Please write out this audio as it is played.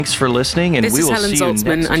Thanks for listening, and This we is will Helen see you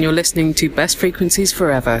Zaltzman, next and you're listening to Best Frequencies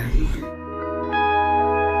Forever.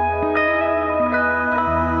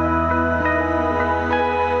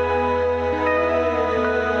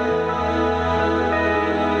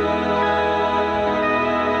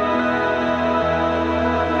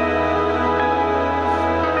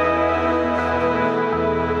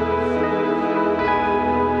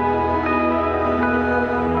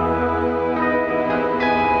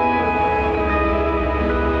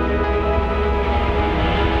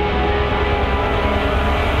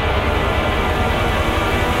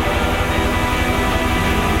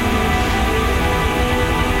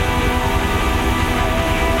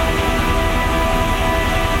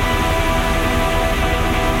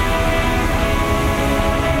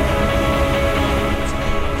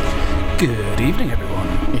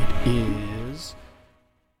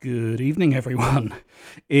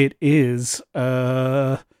 It is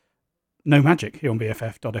No Magic here on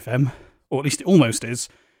BFF.fm, or at least it almost is.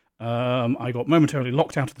 I got momentarily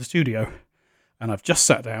locked out of the studio, and I've just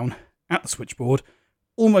sat down at the switchboard,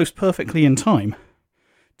 almost perfectly in time,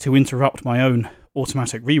 to interrupt my own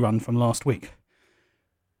automatic rerun from last week.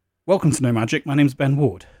 Welcome to No Magic, my name's Ben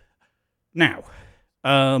Ward. Now,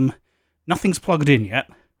 nothing's plugged in yet,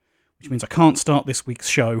 which means I can't start this week's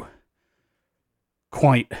show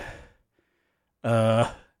quite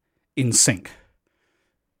in sync.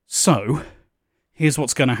 So, here's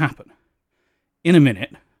what's going to happen. In a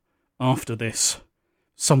minute, after this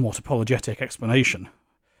somewhat apologetic explanation,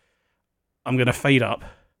 I'm going to fade up.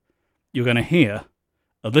 You're going to hear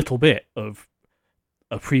a little bit of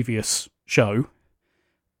a previous show,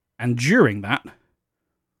 and during that,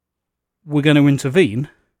 we're going to intervene,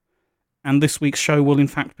 and this week's show will in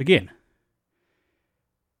fact begin.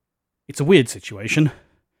 It's a weird situation,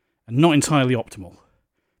 and not entirely optimal,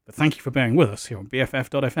 but thank you for bearing with us here on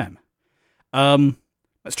BFF.fm.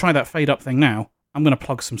 Let's try that fade up thing now. I'm going to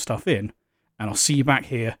plug some stuff in, and I'll see you back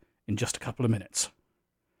here in just a couple of minutes.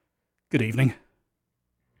 Good evening.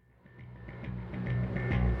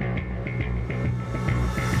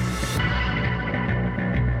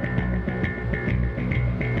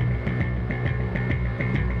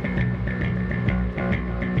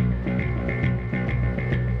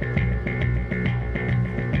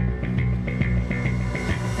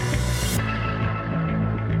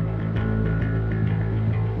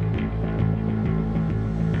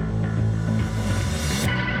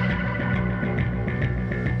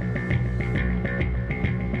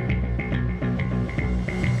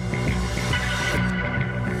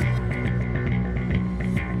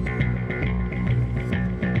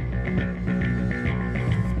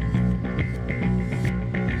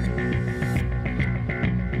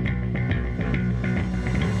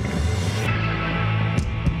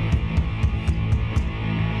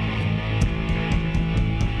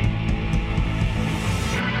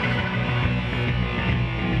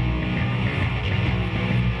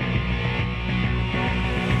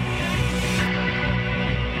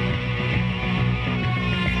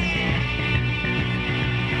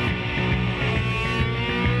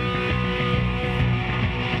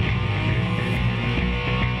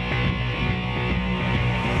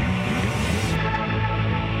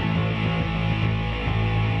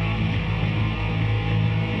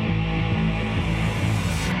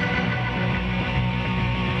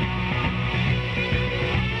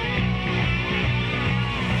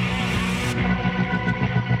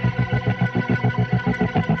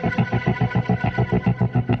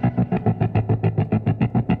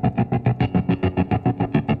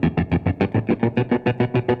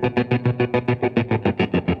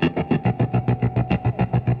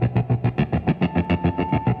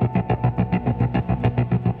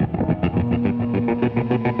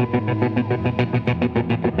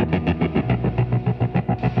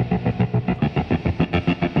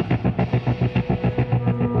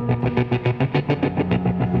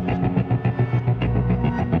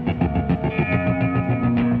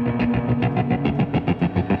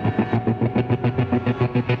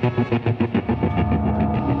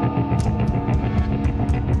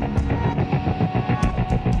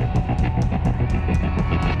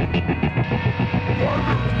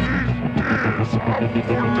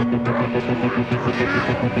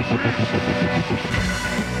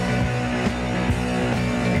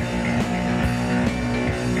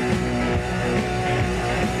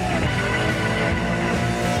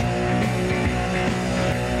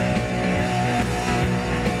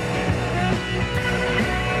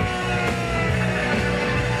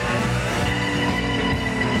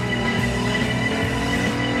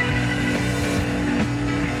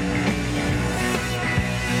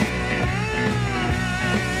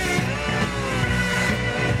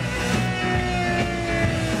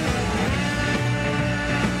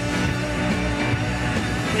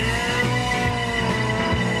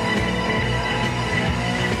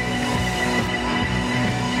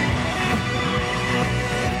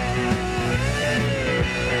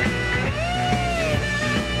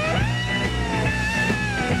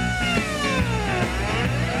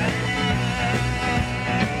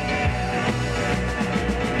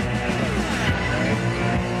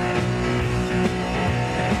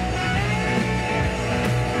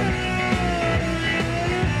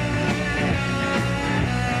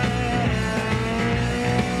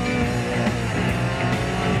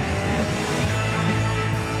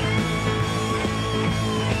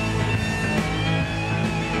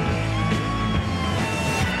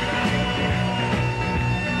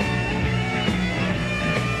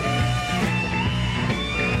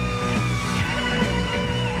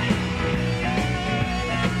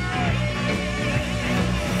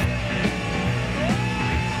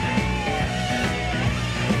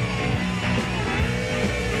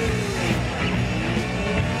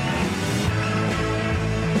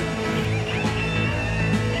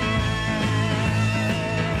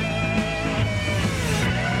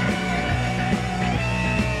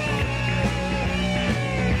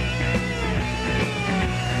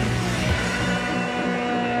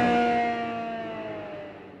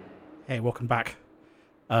 welcome back.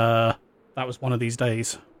 That was One of These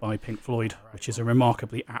Days by Pink Floyd, which is a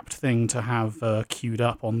remarkably apt thing to have queued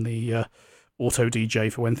up on the auto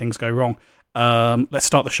DJ for when things go wrong. Let's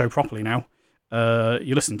start the show properly now.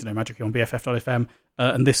 You're listening to No Magic on BFF.fm,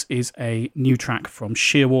 and this is a new track from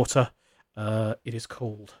Shearwater. It is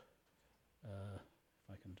called...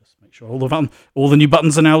 I can just make sure all the new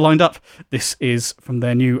buttons are now lined up. This is from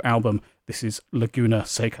their new album. This is Laguna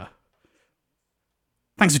Seca.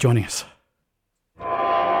 Thanks for joining us.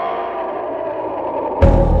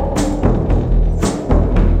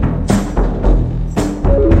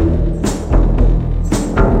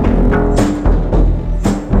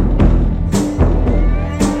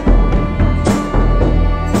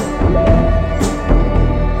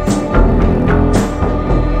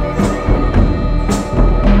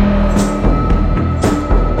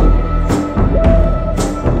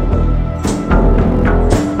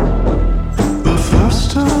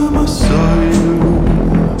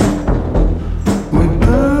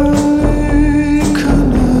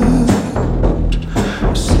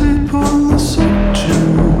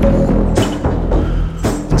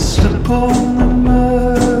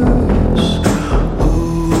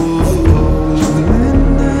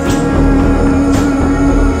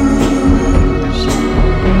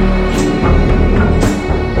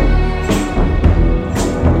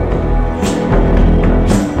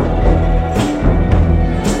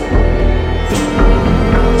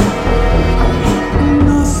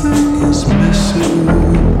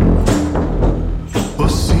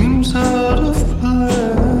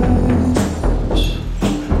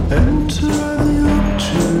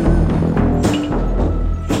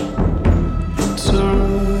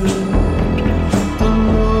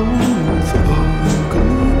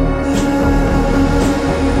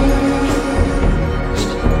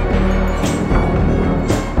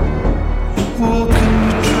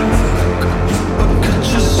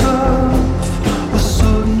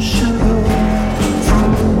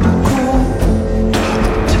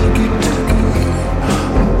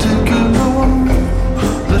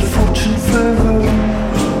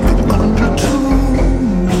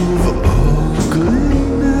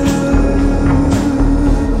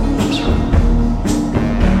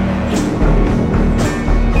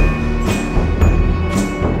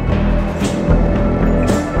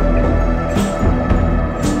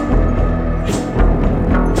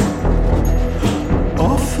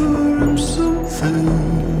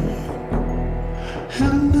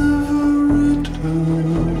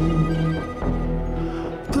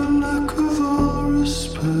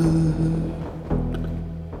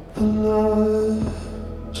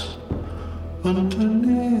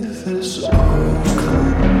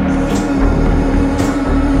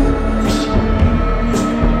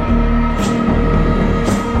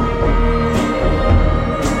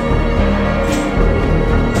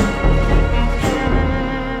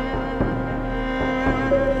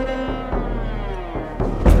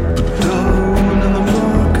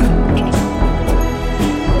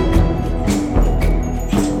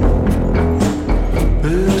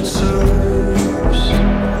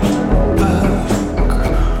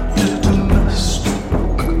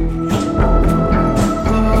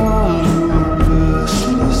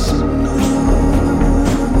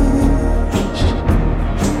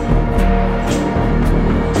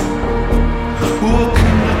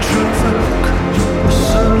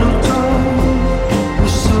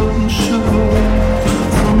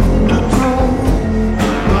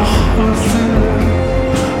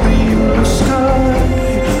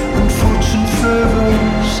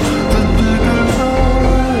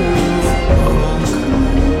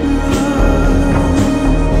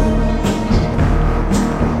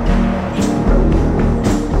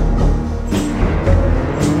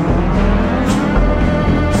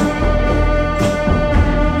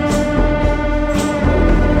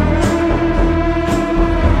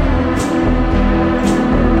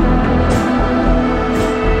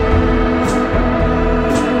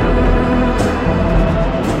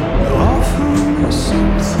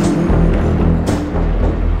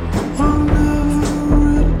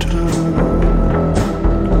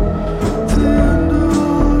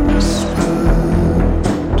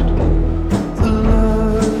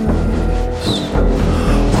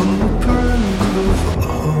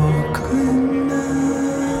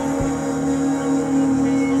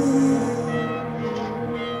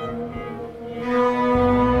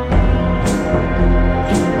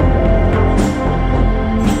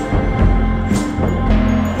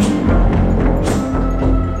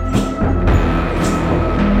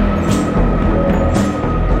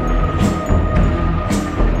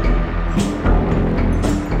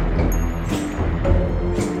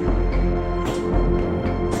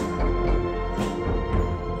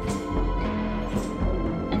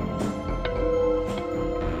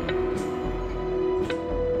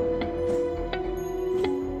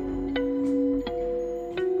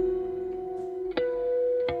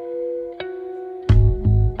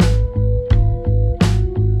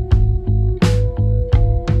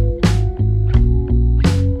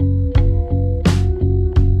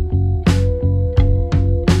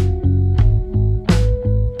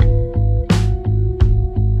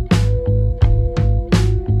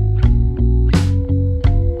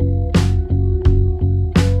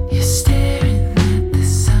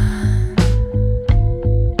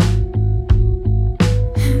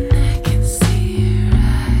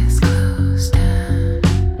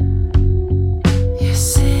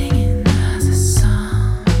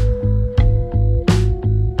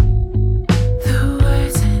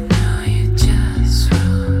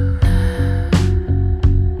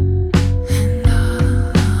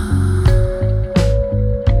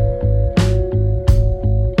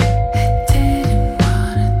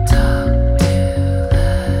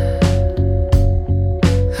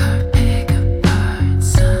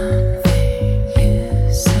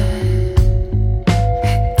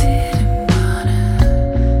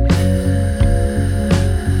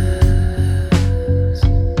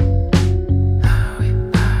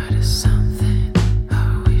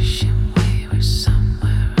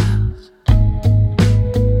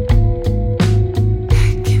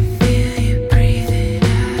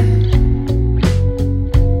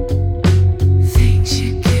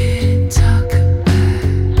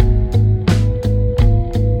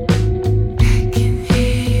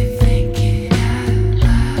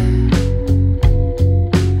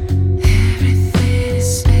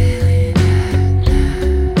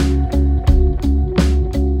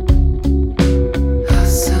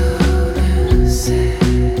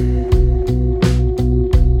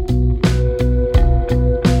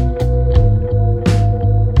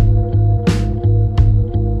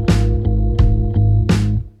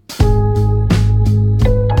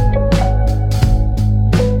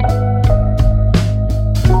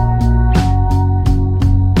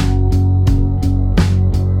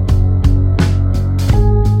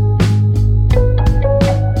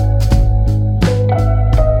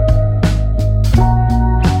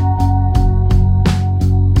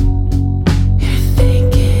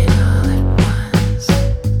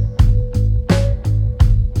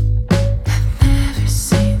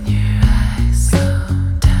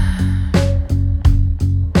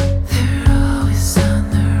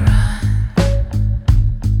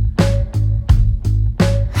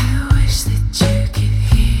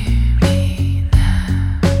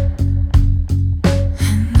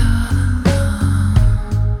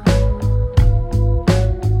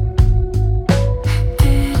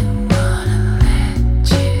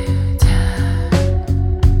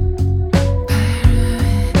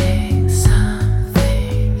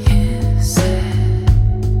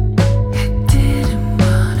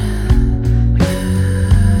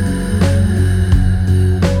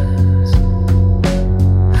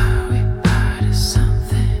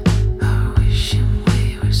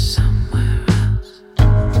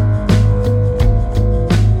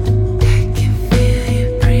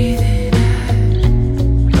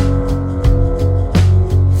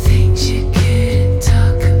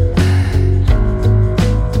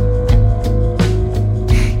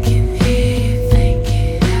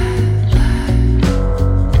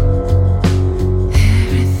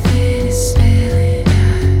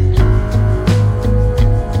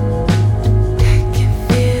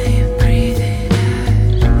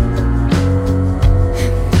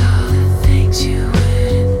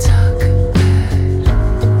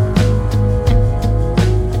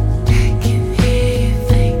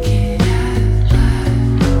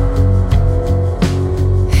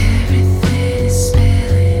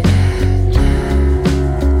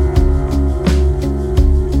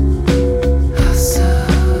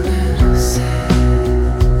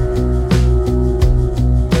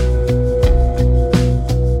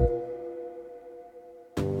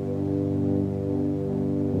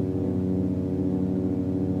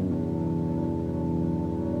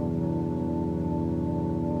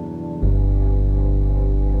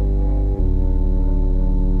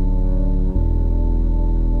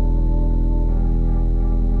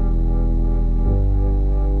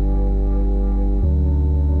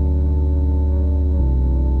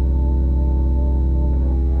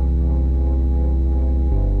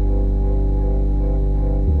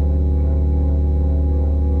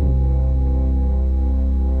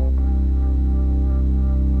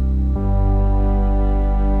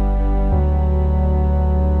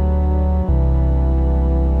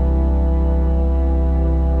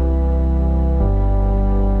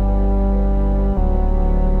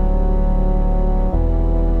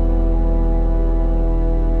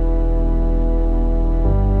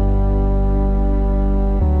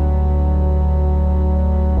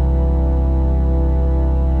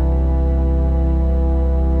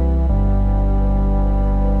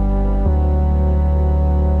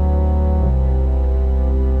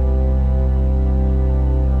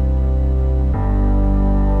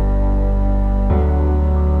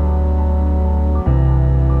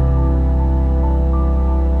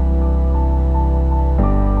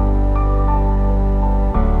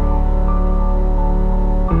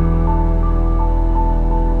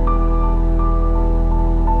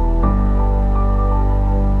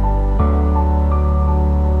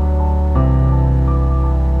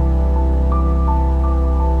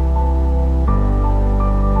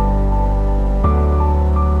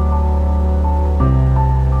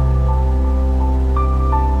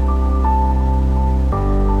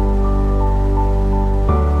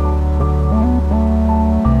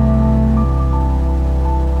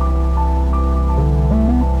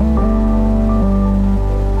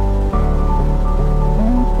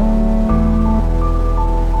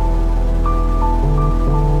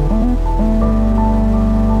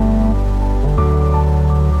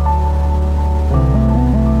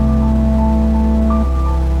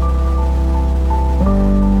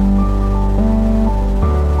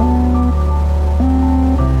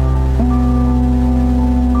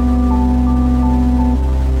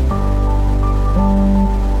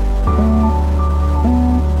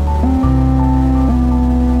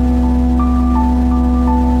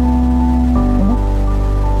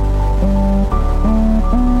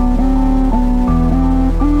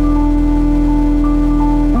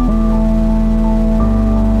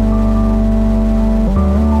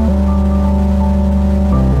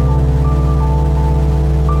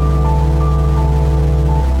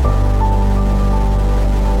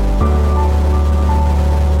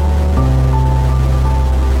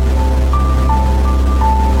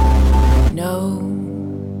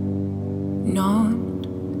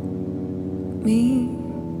 me.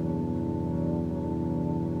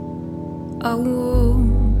 I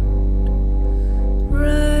won't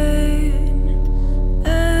rain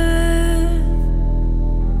and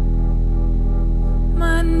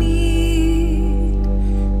my need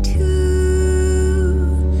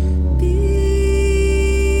to be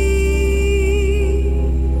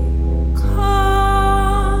completely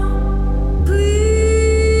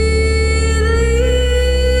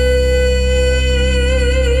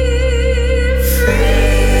free.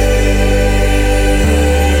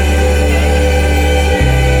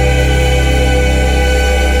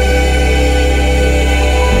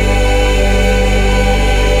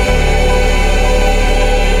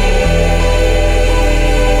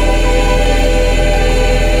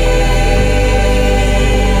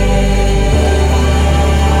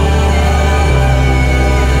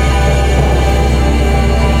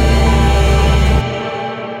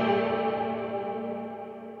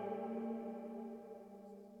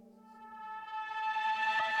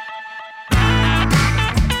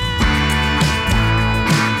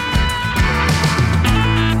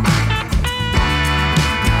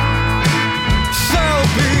 There'll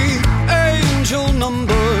be angel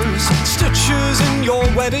numbers, stitches in your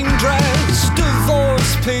wedding dress,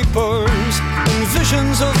 divorce papers, and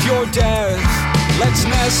visions of your death. Let's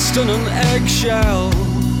nest in an eggshell.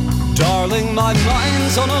 Darling, my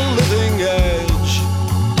mind's on a living edge.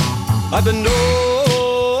 I've been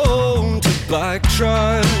known to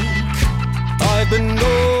backtrack. I've been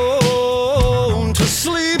known to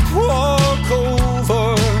sleepwalk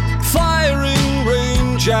over firing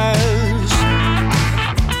ranges.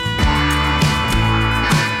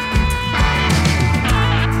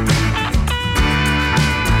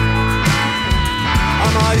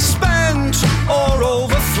 Am I spent or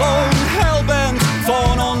overflown? Hellbent,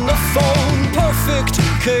 fawn on the phone. Perfect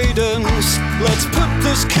cadence, let's put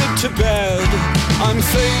this kid to bed. I'm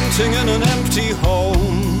fainting in an empty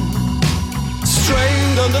home,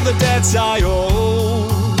 strained under the debts I owe.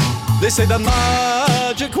 They say the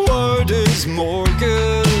magic word is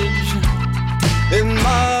mortgage.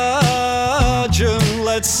 Imagine,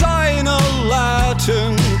 let's sign a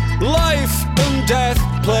Latin life and death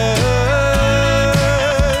pledge.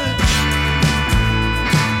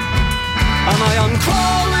 Am I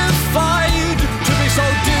unqualified to be so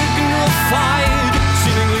dignified?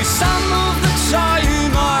 Seemingly some of the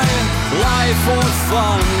time I lie for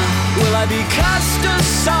fun. Will I be cast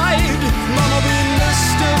aside? Mama, be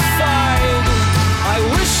mystified. I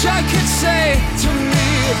wish I could say to me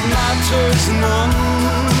it matters none.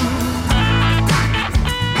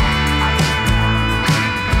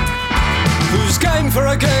 Who's game for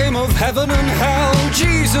a game of heaven and hell?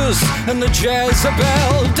 Jesus and the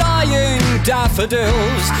Jezebel. Dying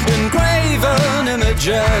daffodils, engraven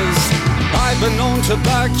images. I've been known to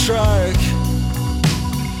backtrack.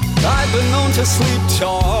 I've been known to sleep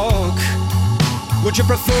talk. Would you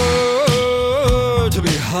prefer to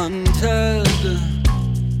be hunted?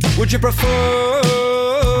 Would you prefer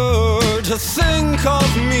to think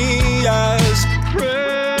of me as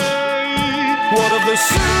prey? What of the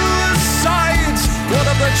suicides? What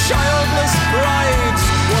of the childless brides?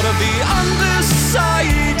 What of the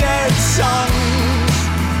undecided sons?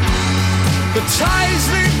 The ties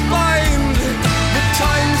they bind, the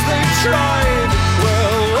times they tried.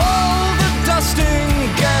 Well, all the dusting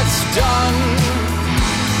gets done.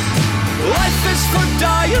 Life is for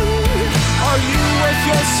dying. Are you worth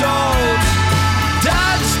your salt?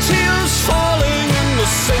 Dad's tears falling in the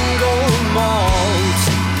single malt.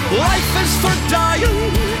 Life is for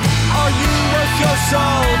dying. Are you worth your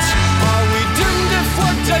salt? Are we doomed if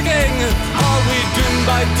we're digging? Are we doomed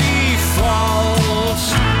by default?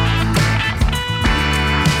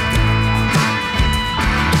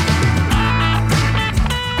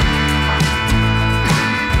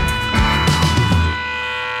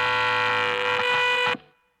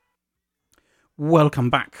 Welcome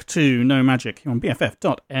back to No Magic here on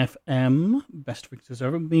BFF.FM. Best frequencies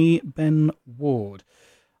ever. Me, Ben Ward.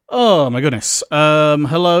 Oh my goodness.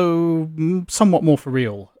 Hello, somewhat more for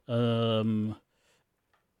real.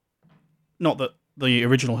 Not that the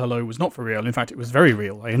original hello was not for real. In fact, it was very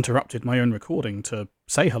real. I interrupted my own recording to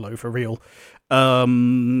say hello for real.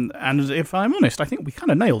 And if I'm honest, I think we kind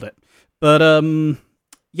of nailed it. But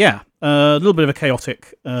yeah, a little bit of a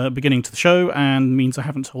chaotic beginning to the show, and means I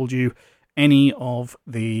haven't told you any of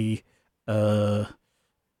the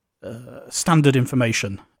standard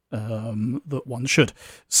information that one should.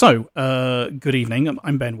 So, good evening.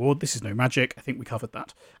 I'm Ben Ward. This is No Magic. I think we covered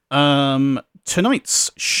that.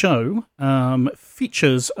 Tonight's show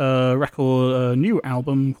features a new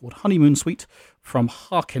album called Honeymoon Suite from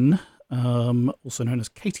Harkin, also known as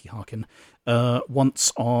Katie Harkin.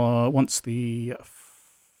 once the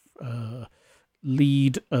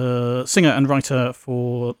lead singer and writer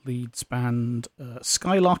for Leeds band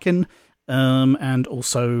Skylarkin, and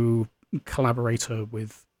also collaborator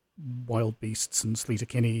with Wild Beasts and Sleater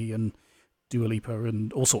Kinney and Dua Lipa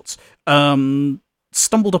and all sorts,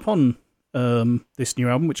 stumbled upon this new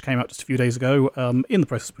album, which came out just a few days ago, in the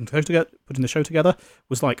process of putting the show together,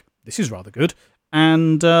 was like, this is rather good,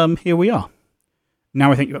 and here we are.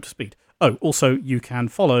 Now I think you're up to speed. Oh, also, you can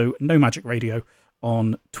follow No Magic Radio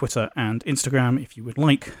on Twitter and Instagram if you would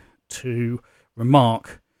like to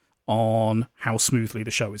remark on how smoothly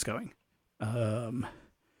the show is going.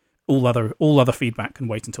 All other feedback can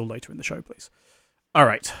wait until later in the show, please. All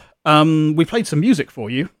right. We played some music for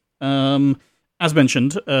you. As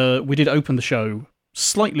mentioned, we did open the show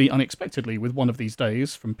slightly unexpectedly with One of These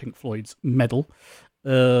Days from Pink Floyd's Medal.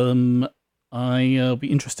 I'll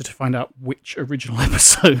be interested to find out which original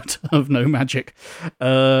episode of No Magic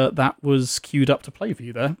that was queued up to play for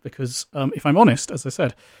you there, because if I'm honest, as I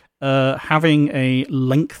said, having a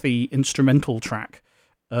lengthy instrumental track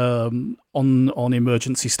on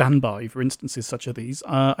emergency standby for instances such as these,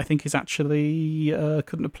 I think is actually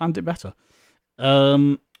couldn't have planned it better.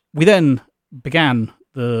 We then began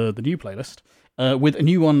the new playlist with a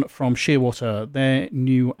new one from Shearwater. Their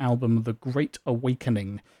new album, The Great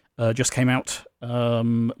Awakening, just came out.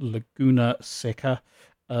 Laguna Seca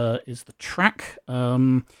is the track.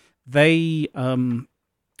 They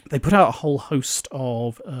put out a whole host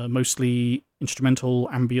of mostly instrumental,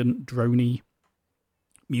 ambient, droney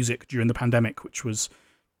music during the pandemic, which was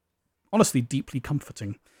honestly deeply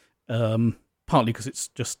comforting. Partly because it's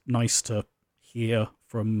just nice to hear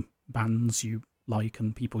from bands you like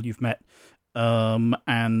and people you've met,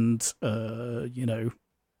 and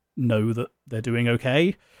know that they're doing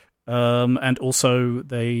okay. And also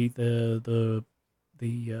the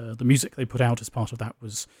music they put out as part of that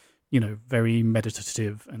was, very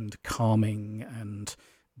meditative and calming, and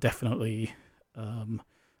definitely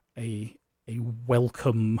a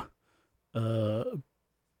welcome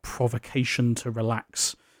provocation to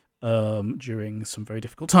relax during some very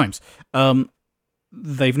difficult times.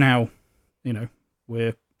 They've now,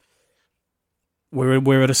 we're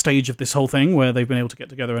at a stage of this whole thing where they've been able to get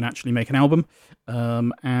together and actually make an album,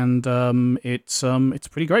 and it's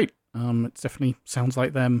pretty great. It definitely sounds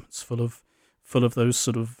like them. It's full of those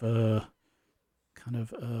sort of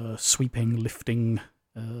sweeping, lifting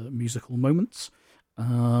musical moments,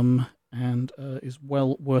 and is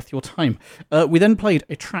well worth your time. We then played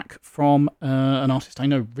a track from an artist I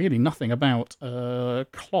know really nothing about,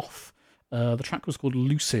 Cloth. The track was called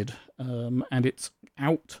Lucid, and it's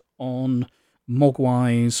out on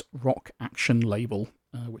Mogwai's Rock Action label,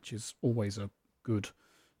 which is always a good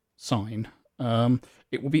sign.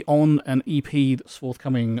 It will be on an EP that's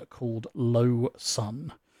forthcoming called Low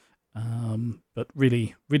Sun, but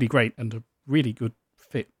really, really great, and a really good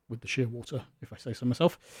fit with the Shearwater, if I say so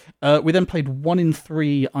myself. We then played 1 in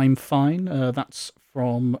 3 I'm Fine. That's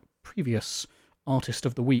from previous Artist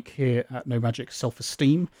of the Week here at No Magic,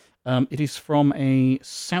 Self-Esteem. It is from a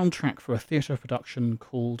soundtrack for a theatre production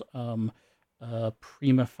called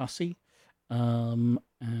Prima Facie, and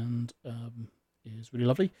is really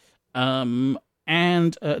lovely.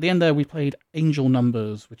 And at the end there, we played Angel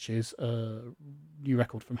Numbers, which is a new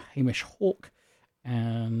record from Hamish Hawke,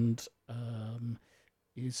 and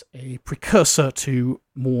is a precursor to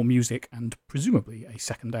more music and presumably a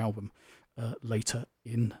second album later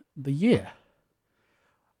in the year.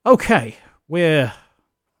 Okay, we're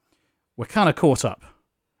kind of caught up.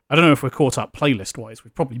 I don't know if we're caught up playlist-wise.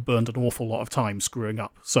 We've probably burned an awful lot of time screwing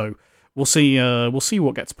up. So we'll see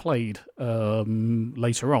what gets played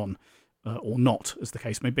later on, or not, as the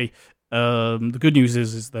case may be. The good news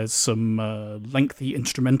is there's some lengthy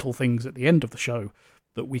instrumental things at the end of the show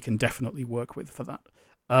that we can definitely work with for that.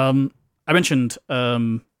 I mentioned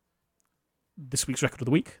this week's record of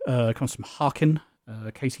the week comes from Harkin,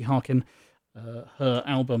 Katie Harkin. Her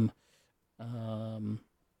album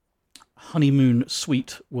Honeymoon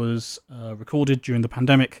Suite was recorded during the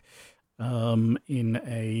pandemic in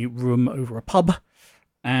a room over a pub,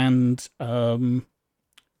 and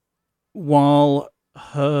while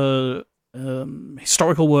her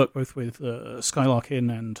historical work, both with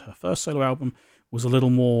Skylarkin and her first solo album, was a little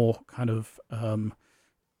more kind of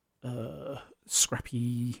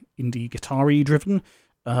scrappy indie guitar-y driven,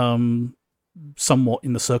 somewhat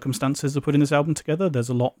in the circumstances of putting this album together. There's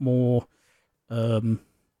a lot more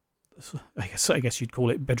I guess you'd call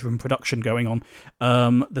it bedroom production going on.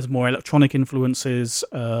 There's more electronic influences.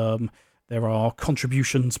 There are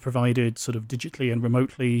contributions provided sort of digitally and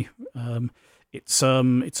remotely. It's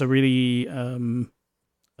a really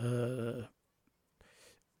I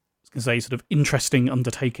was going to say, sort of interesting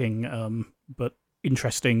undertaking, but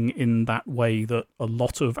interesting in that way that a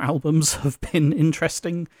lot of albums have been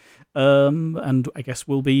interesting, and I guess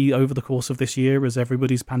will be over the course of this year as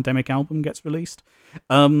everybody's pandemic album gets released.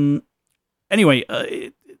 Anyway,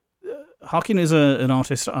 Harkin is an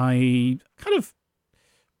artist I kind of,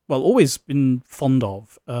 always been fond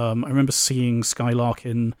of. I remember seeing Sky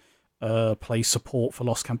Larkin play support for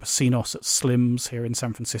Los Campesinos at Slim's here in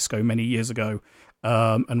San Francisco many years ago,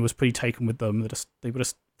 and was pretty taken with them. They were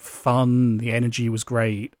just fun. The energy was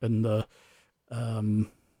great, and the I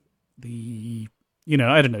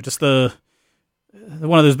don't know, just the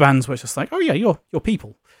one of those bands where it's just like, oh yeah, you're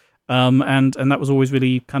people, and that was always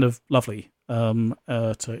really kind of lovely to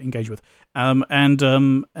engage with. And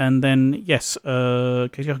then yes,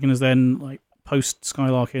 Katie Harkin has then, like, post Sky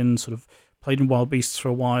Larkin, sort of played in Wild Beasts for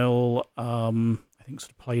a while. I think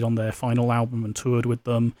sort of played on their final album and toured with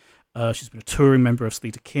them. She's been a touring member of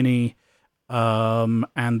Sleater Kinney,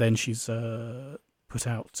 and then she's put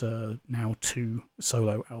out now 2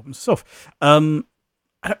 solo albums herself.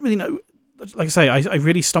 I don't really know. Like I say, I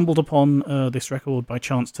really stumbled upon this record by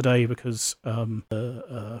chance today because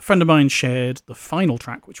a friend of mine shared the final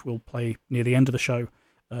track, which we'll play near the end of the show,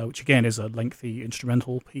 which again is a lengthy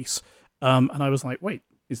instrumental piece. And I was like, wait,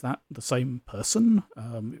 is that the same person?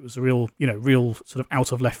 It was a real sort of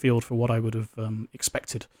out of left field for what I would have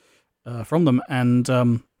expected from them, and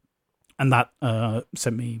that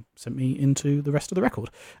sent me into the rest of the record.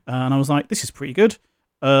 And I was like, this is pretty good.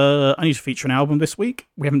 I need to feature an album this week.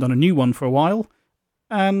 We haven't done a new one for a while,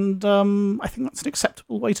 and I think that's an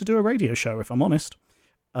acceptable way to do a radio show, if I'm honest.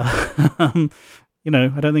 I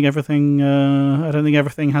don't think everything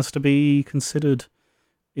has to be considered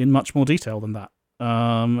in much more detail than that,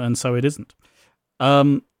 and so it isn't.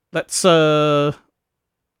 Let's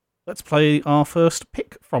play our first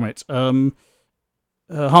pick from it.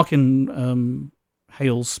 Harkin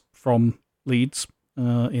hails from Leeds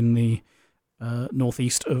in the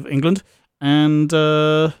northeast of England, and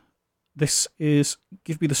this is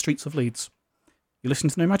Give Me the Streets of Leeds. You're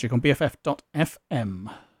listening to No Magic on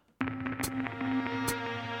BFF.fm.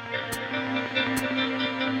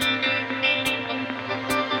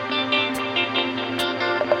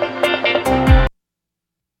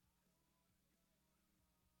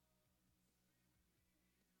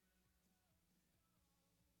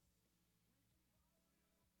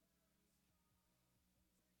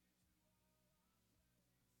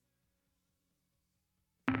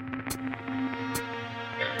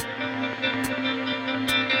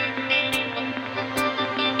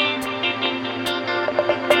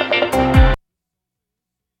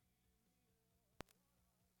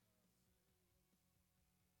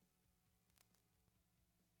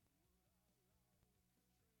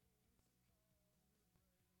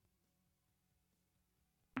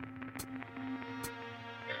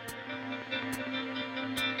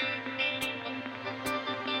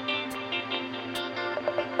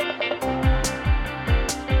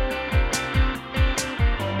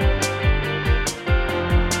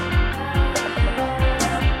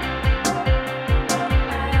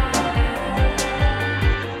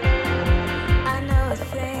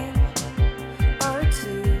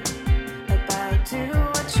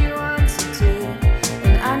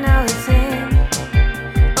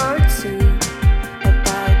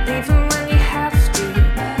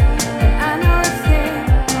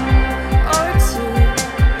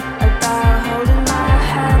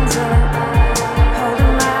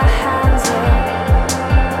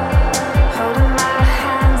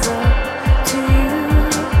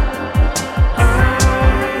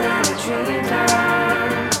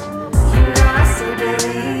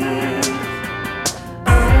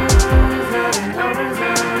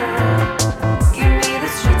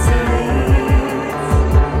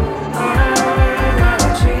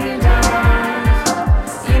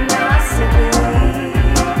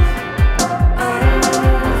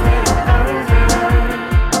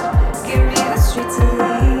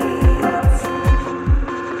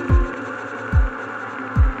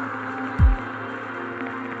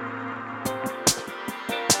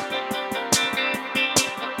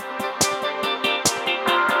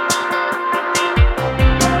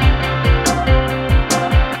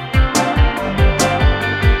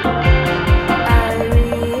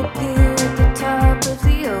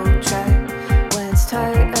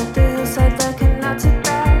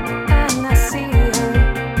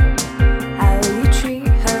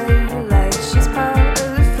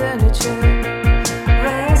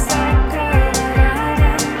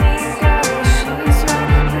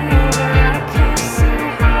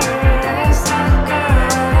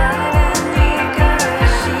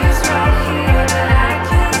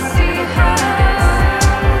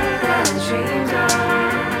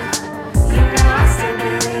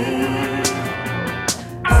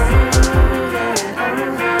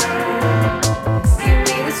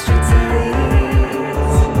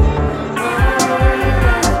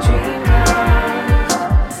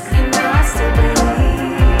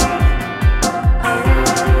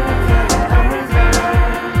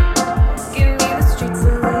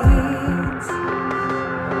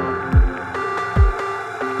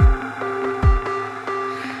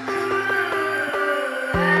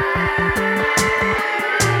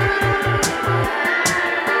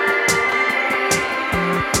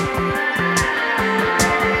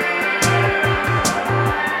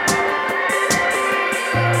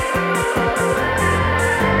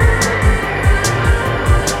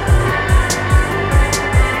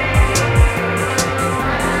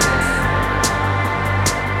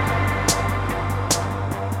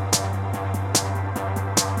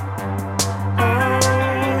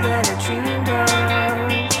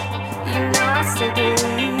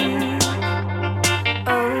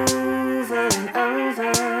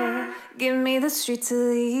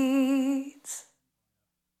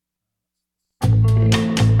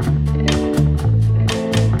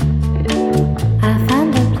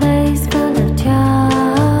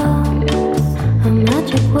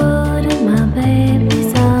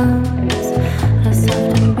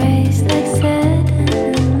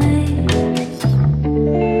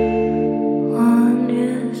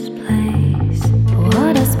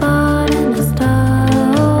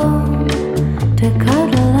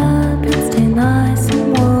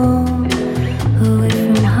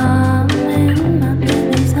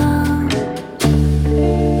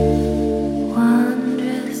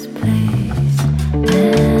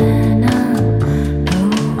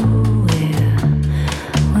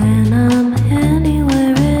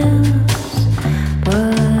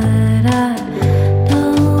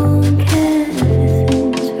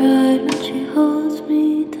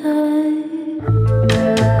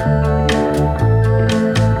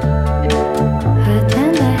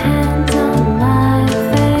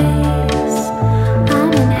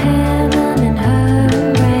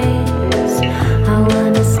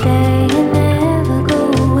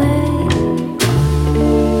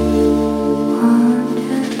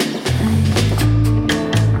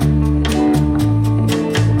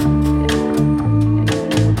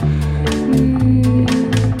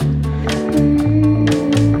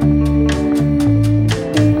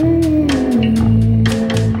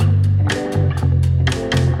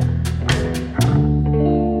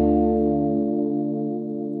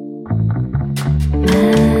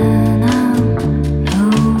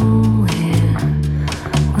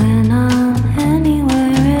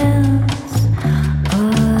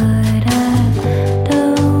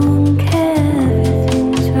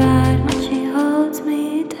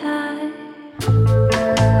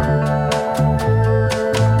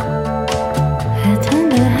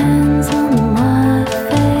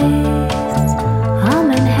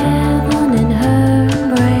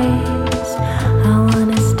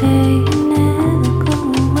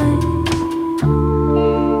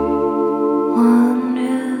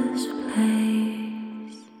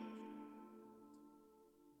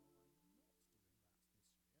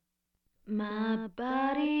 My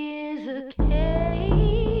body is a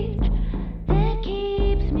cage that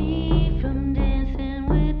keeps me from dancing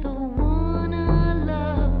with the one I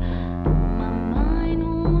love. My mind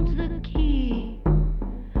owns the key.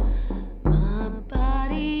 My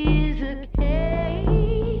body is a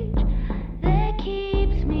cage that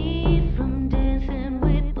keeps me from dancing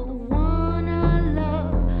with the one I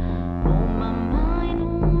love. Oh, my mind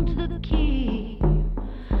owns the key.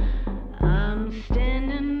 I'm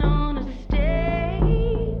standing on a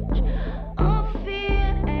stage of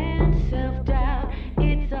fear and self-doubt.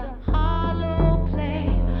 It's a hollow play,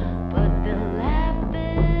 but they'll laugh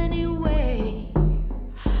anyway.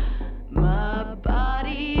 My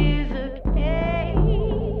body is a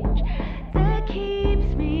cage that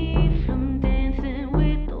keeps me from dancing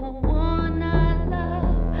with the one I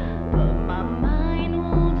love, but my mind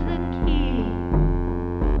holds the key.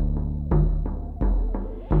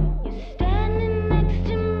 You're standing next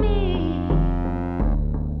to me.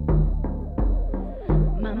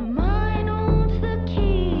 My mind owns the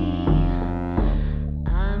key.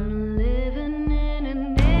 I'm living in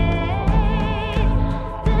an age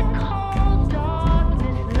that calls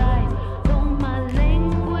darkness light. Though my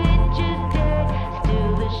language is dead,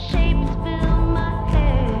 still the shapes fill my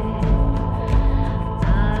head.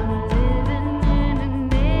 I'm living in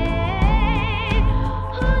an age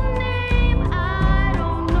whose name I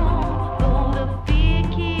don't know. Though the fear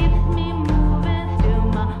keeps me moving, still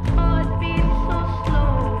my heart beats so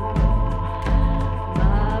slow.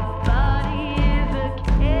 My body is a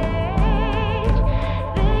cage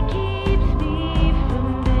that keeps me from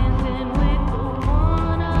dancing with the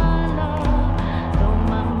one I love. Though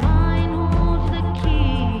my mind holds the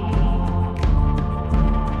key.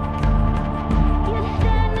 You're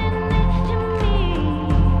standing next to me.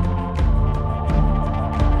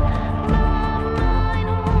 My mind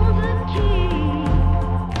holds the key.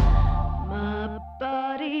 My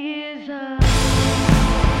body is a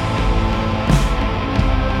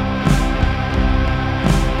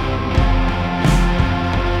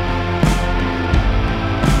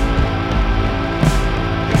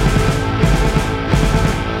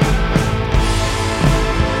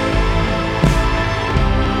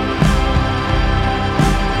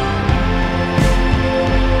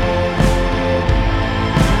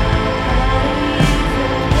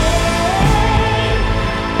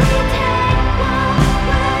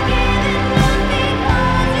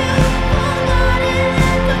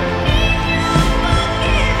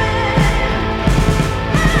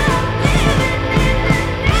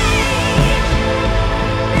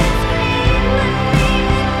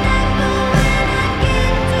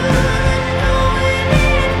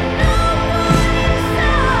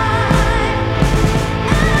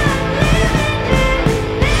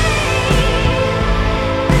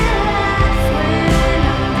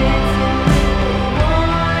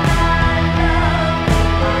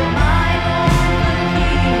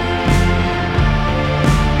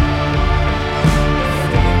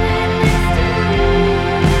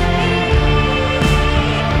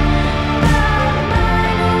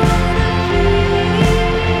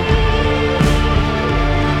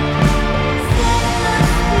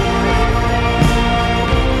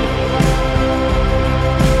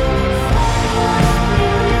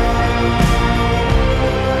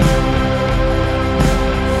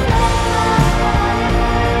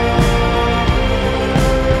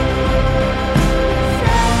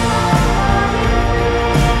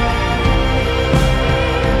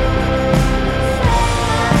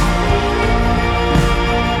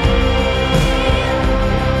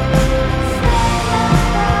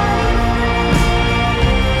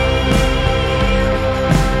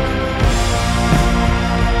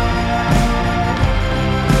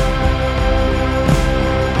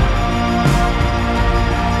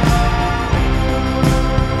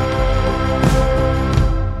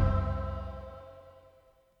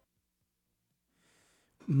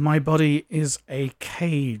My Body is a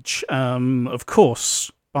Cage, of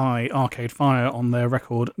course, by Arcade Fire on their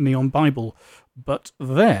record Neon Bible, but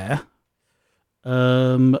they're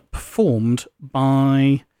performed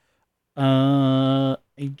by a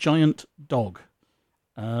giant dog,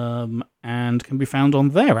 and can be found on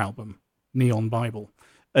their album Neon Bible,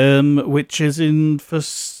 which is in, for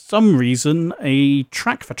some reason, a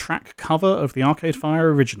track-for-track cover of the Arcade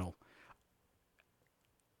Fire original.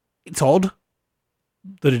 It's odd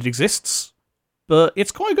that it exists, but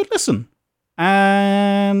it's quite a good listen.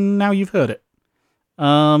 And now you've heard it.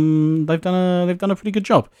 They've done a pretty good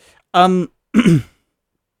job.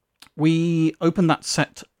 We opened that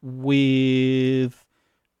set with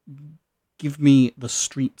 "Give Me the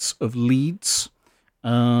Streets of Leeds."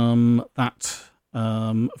 That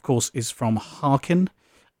of course, is from Harkin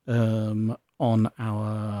on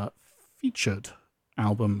our featured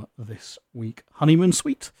album this week, Honeymoon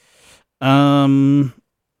Suite. And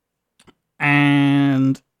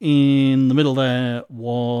in the middle there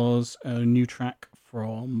was a new track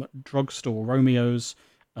from Drugstore Romeo's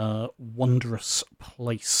Wondrous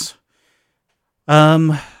Place.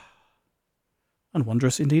 And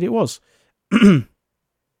wondrous indeed it was. It's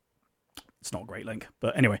not a great link,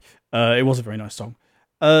 but anyway, it was a very nice song.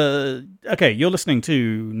 Okay, you're listening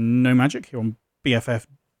to No Magic here on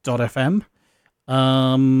BFF.fm.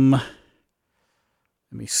 Let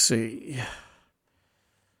me see.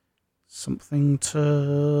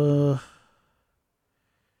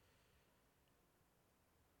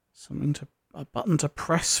 A button to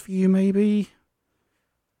press for you, maybe?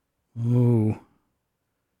 Ooh.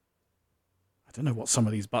 I don't know what some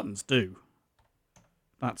of these buttons do.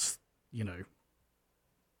 That's,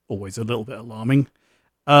 always a little bit alarming.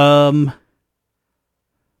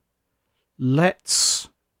 Let's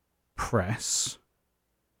press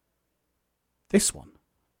this one.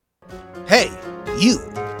 Hey, you.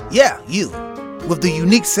 Yeah, you. With the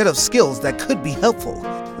unique set of skills that could be helpful.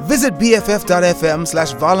 Visit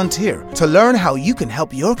bff.fm/volunteer to learn how you can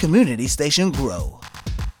help your community station grow.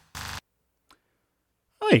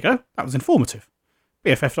 There you go. That was informative.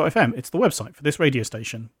 BFF.fm. It's the website for this radio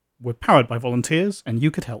station. We're powered by volunteers, and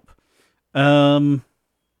you could help. Cool.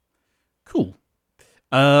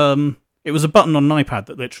 It was a button on an iPad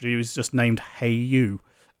that literally was just named Hey You.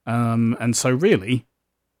 And so really,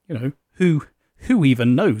 who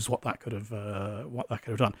even knows what that could have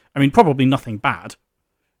done? I mean, probably nothing bad.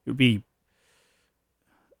 It would be,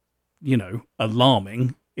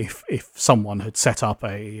 alarming if someone had set up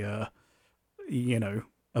a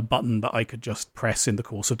button that I could just press in the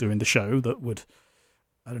course of doing the show that would,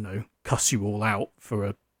 I don't know, cuss you all out for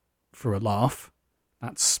a laugh.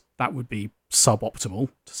 That would be suboptimal,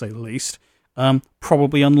 to say the least.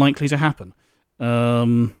 Probably unlikely to happen.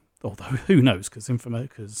 Although who knows? Because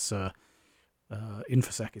InfoSec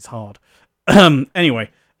is hard. Anyway,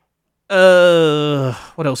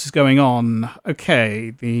 what else is going on?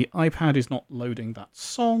 Okay, the iPad is not loading that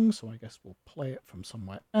song, so I guess we'll play it from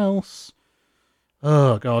somewhere else.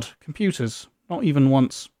 Oh God, computers, not even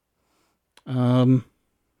once. You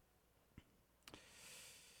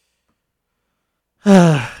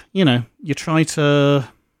try to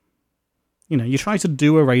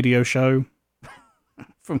do a radio show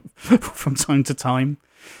from time to time,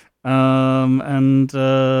 how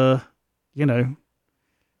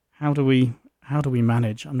do we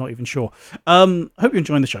manage? I'm not even sure. Hope you're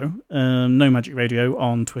enjoying the show. No Magic Radio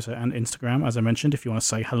on Twitter and Instagram, as I mentioned. If you want to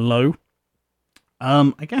say hello,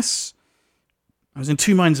 I guess I was in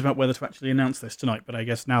two minds about whether to actually announce this tonight, but I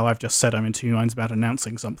guess now I've just said I'm in two minds about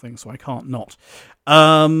announcing something, so I can't not.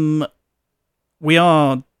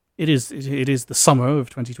 It is the summer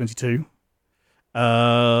of 2022.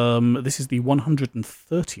 This is the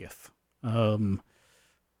 130th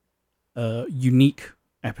unique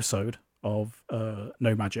episode of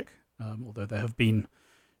No Magic, although there have been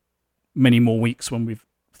many more weeks when we've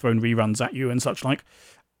thrown reruns at you and such like.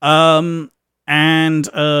 And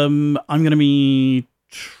I'm going to be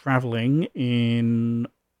traveling in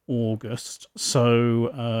August,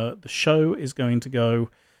 so the show is going to go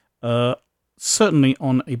certainly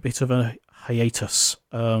on a bit of a hiatus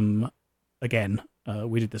again.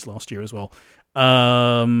 We did this last year as well.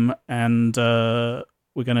 And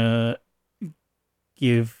we're going to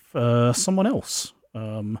give someone else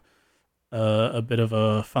a bit of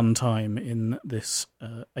a fun time in this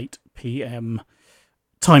 8 p.m.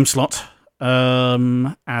 time slot.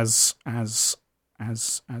 As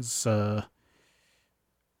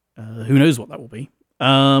who knows what that will be.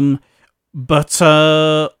 But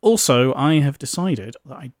also I have decided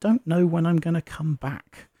that I don't know when I'm going to come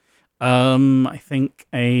back. I think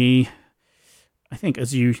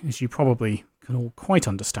as you probably can all quite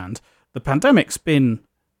understand, the pandemic's been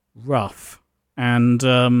rough, and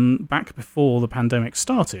back before the pandemic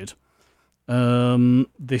started,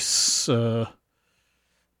 this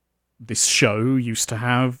show used to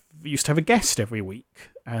have a guest every week,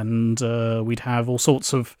 and we'd have all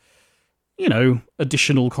sorts of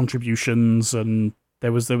additional contributions, and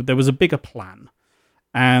there was a bigger plan,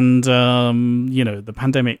 and the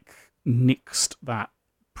pandemic nixed that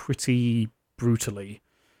pretty brutally,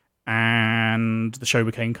 and the show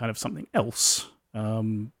became kind of something else,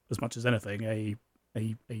 as much as anything, a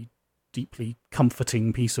deeply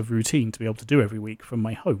comforting piece of routine to be able to do every week from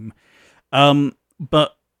my home.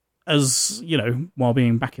 But as while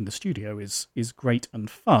being back in the studio is great and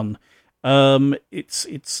fun,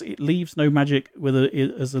 it leaves No Magic with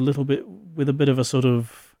a bit of a sort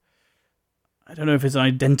of, I don't know if it's an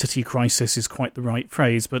identity crisis is quite the right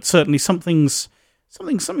phrase, but certainly something's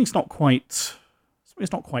not quite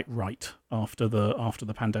right after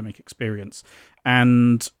the pandemic experience,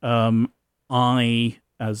 and I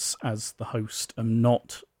as the host am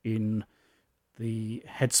not in the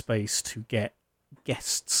headspace to get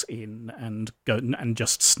guests in and go and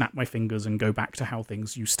just snap my fingers and go back to how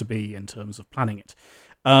things used to be in terms of planning it.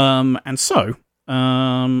 And so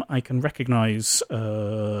I can recognise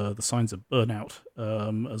the signs of burnout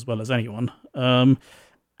as well as anyone.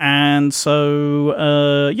 And so,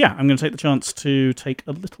 I'm going to take the chance to take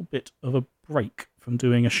a little bit of a break from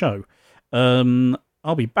doing a show.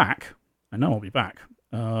 I'll be back. I know I'll be back.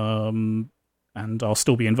 And I'll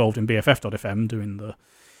still be involved in BFF.fm doing the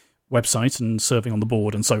website and serving on the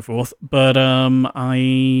board and so forth. But going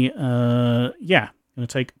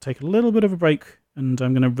to take a little bit of a break, and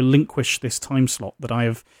I'm going to relinquish this time slot that I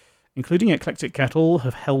have, including Eclectic Kettle,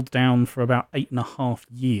 have held down for about 8.5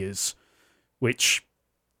 years, which,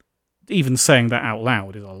 even saying that out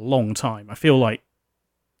loud, is a long time. I feel like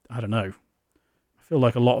a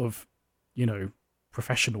lot of,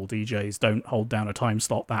 professional DJs don't hold down a time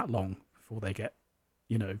slot that long before they get,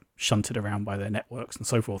 shunted around by their networks and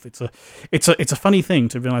so forth. It's a funny thing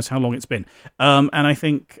to realize how long it's been. And I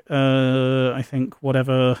think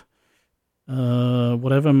whatever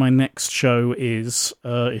my next show is,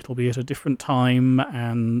 it'll be at a different time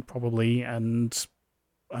and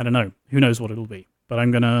I don't know, who knows what it'll be. But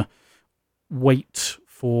I'm gonna wait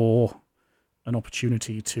for an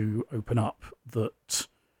opportunity to open up that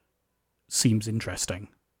seems interesting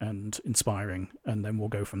and inspiring, and then we'll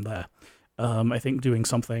go from there. I think doing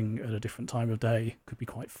something at a different time of day could be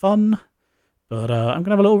quite fun, but I'm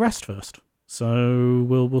gonna have a little rest first, so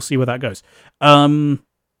we'll see where that goes. All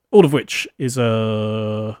of which is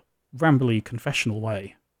a rambly confessional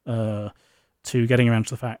way to getting around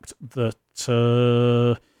to the fact that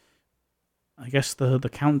I guess the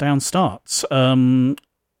countdown starts. No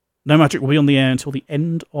Magic will be on the air until the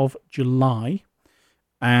end of July,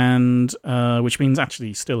 and which means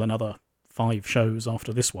actually still another 5 shows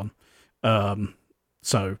after this one.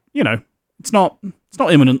 So it's not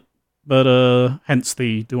imminent, but hence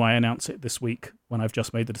the do I announce it this week when I've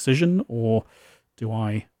just made the decision, or do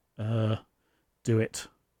I do it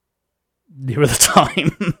nearer the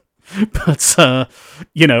time? But I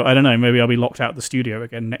don't know. Maybe I'll be locked out of the studio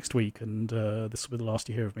again next week, and this will be the last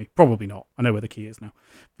you hear of me. Probably not. I know where the key is now.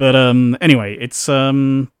 But anyway, it's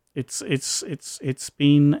been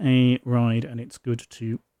a ride, and it's good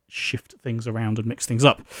to shift things around and mix things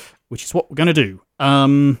up, which is what we're going to do.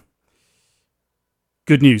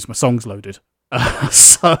 Good news, my song's loaded.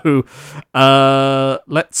 So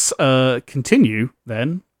let's continue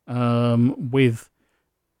then with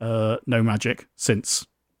No Magic, since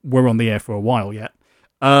we're on the air for a while yet.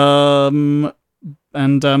 And I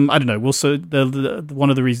don't know. Also, one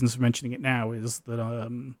of the reasons for mentioning it now is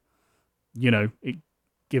that it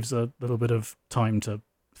gives a little bit of time to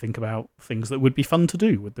think about things that would be fun to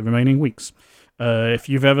do with the remaining weeks. If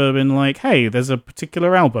you've ever been like, hey, there's a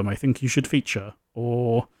particular album I think you should feature,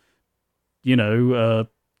 or a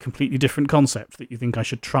completely different concept that you think I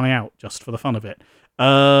should try out just for the fun of it,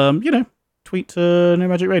 tweet to No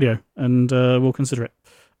Magic Radio, and we'll consider it.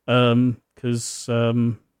 Because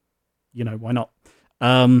why not?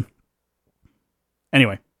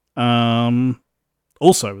 Anyway,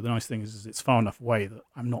 also the nice thing is it's far enough away that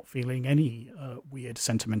I'm not feeling any weird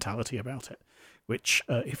sentimentality about it, which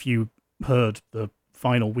if you heard the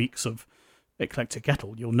final weeks of Eclectic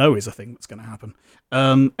Kettle, you'll know is a thing that's going to happen.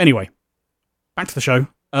 Anyway, back to the show.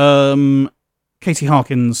 Katie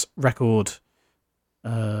Harkins' record,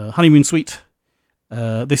 Honeymoon Suite.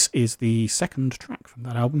 This is the second track from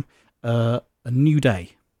that album, A New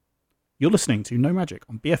Day. You're listening to No Magic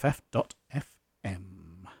on BFF.fm.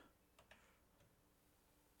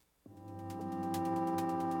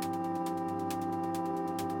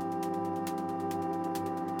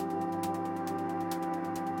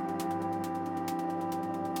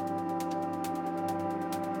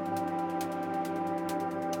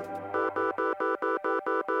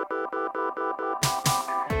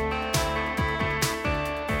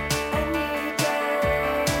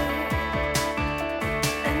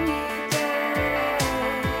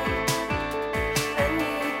 A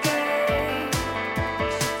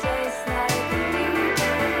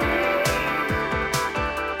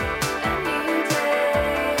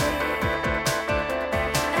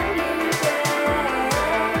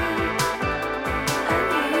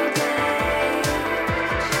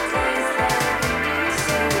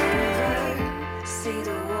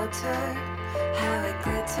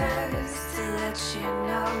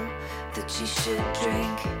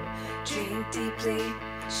deeply.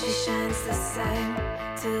 She shines the same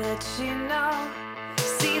to let you know.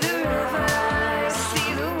 See the river,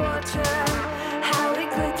 see the water, how it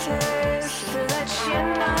glitters to let you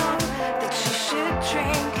know that you should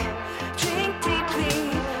drink deeply.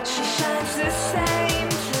 She shines the same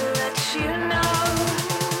to let you know.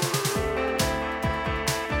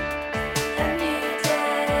 A new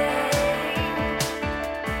day,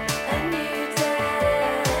 a new day,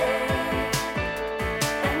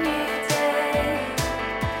 a new day.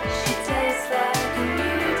 She tastes like a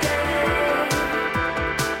new day,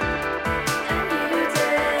 a new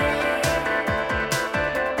day,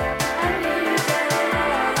 a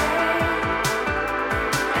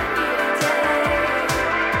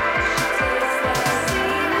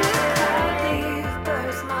new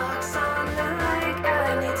birthmarks on the lake.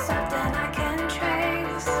 I need something I can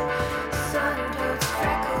trace. Sun puts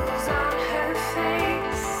freckles on her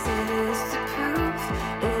face. It is the proof,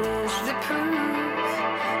 it is the proof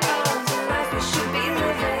of the life we should be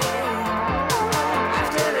living.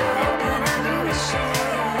 After the hoping and the wishing,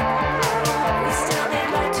 we still need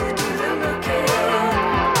light to do the looking.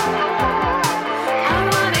 I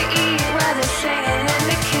wanna eat while they're singing in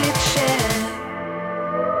the kitchen.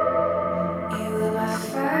 You were my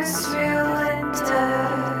first real winter.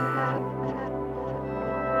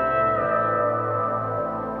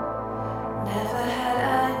 Never had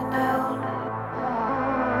I known.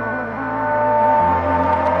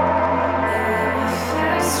 You were my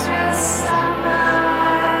first real summer.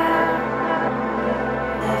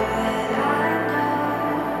 Never had I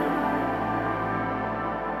known.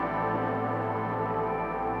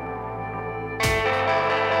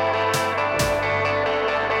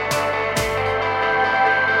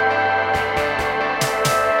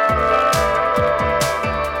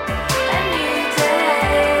 A new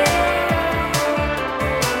day,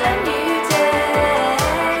 a new day,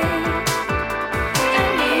 a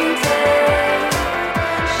new day.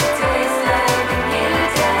 She tastes like a new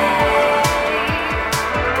day,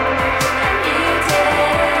 a new day,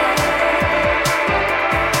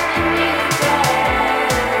 a new day,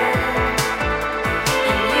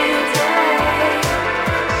 a new day.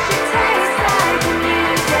 She tastes like a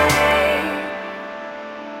new day.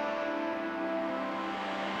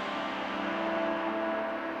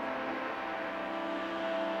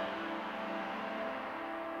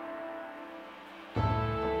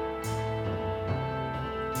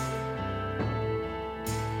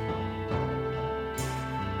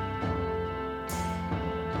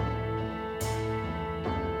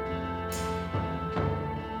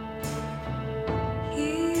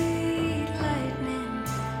 Heat lightning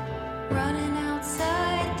running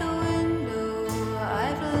outside the window.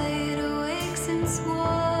 I've laid awake since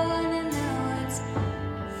 1 and now it's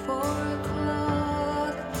 4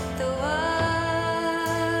 o'clock. Though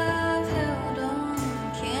I've held on,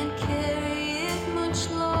 can't carry it much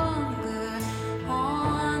longer.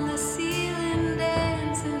 On the ceiling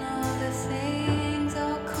dancing, other things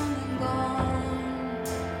all come and gone.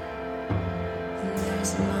 And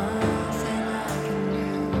there's nothing I can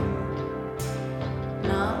do,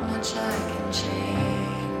 not much I can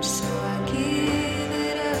change, so I give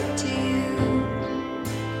it up to you.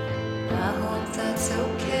 I hope that's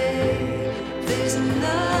okay. There's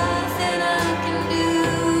nothing I can do,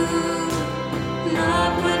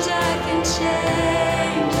 not much I can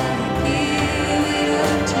change. I give it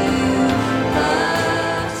up to you. I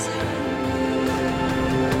surrender.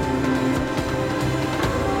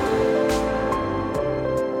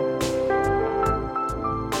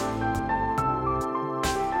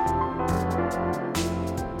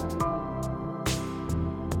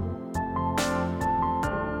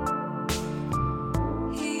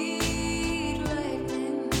 Heat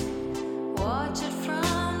lightning, watch it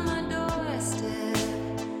from my doorstep.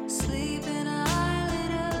 Sleeping, I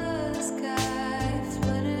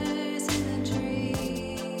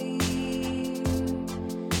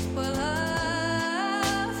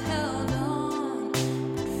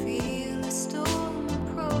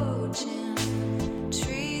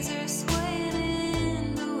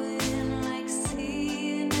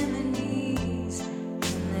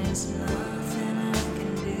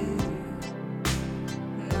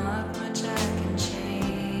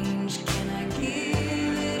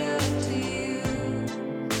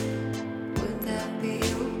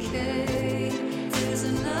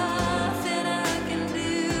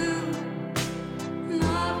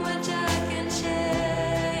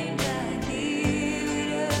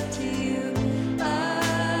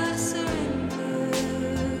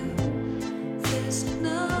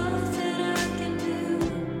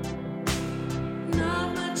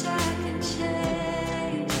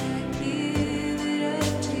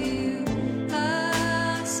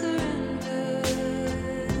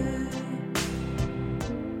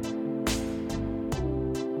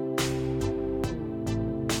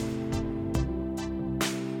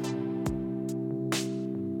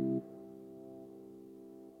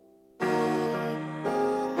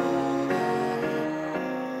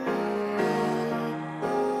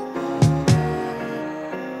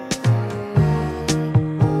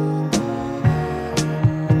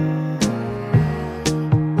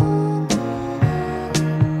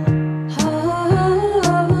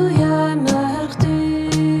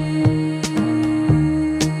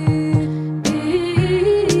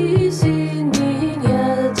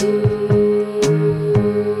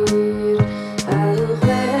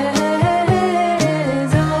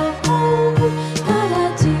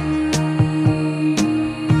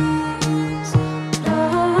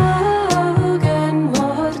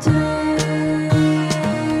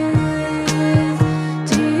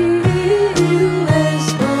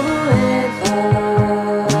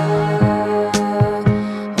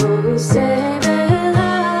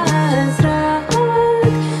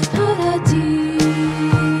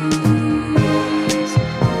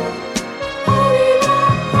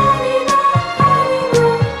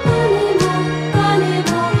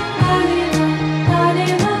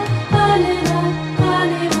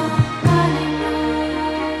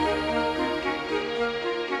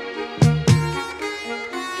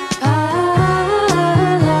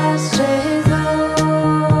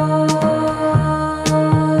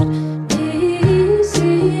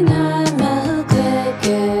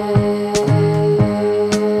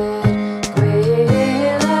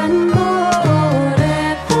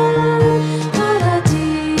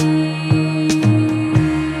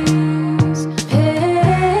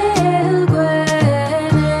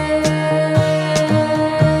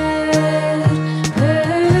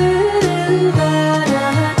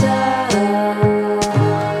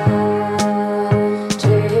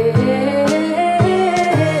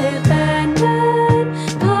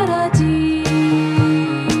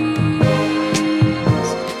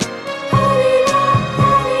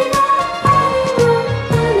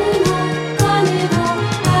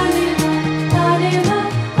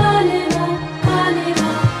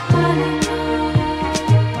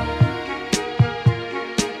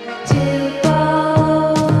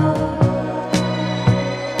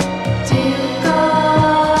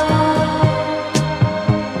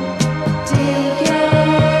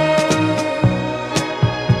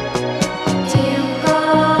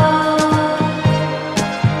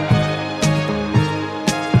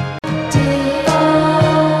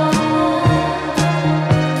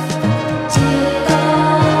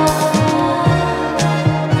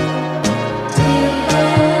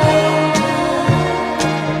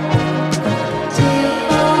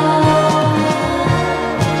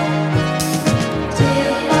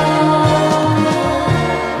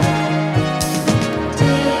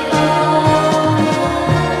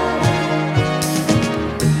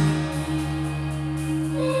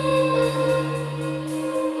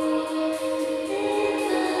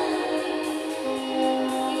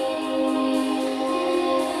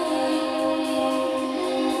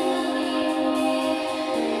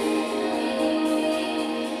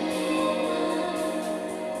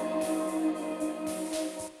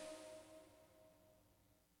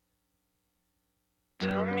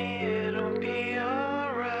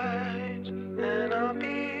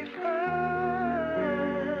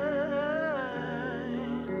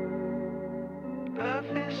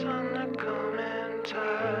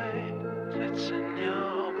that's in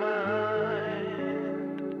your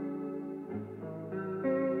mind.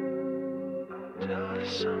 Tell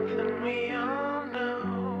us something we all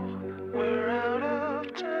know. We're out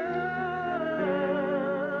of time.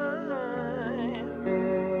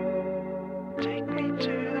 Take me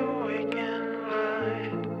to the weekend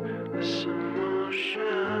light. The sun will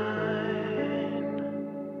shine.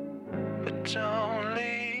 But don't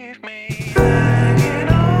leave me hanging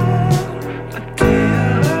on for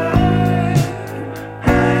dear life.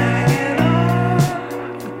 Hanging on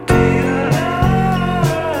for dear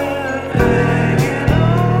life. Hanging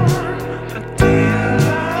on for dear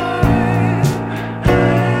life.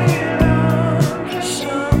 Hanging on for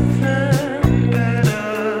something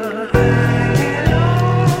better. Hanging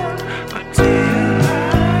on for dear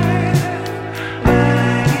life.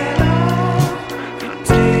 Hanging on for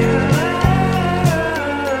dear life.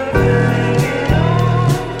 Hanging on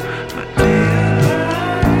for dear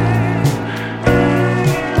life.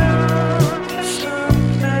 Hanging on to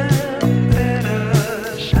something better.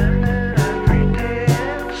 Spending every day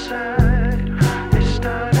inside. It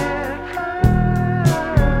started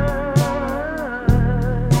fine.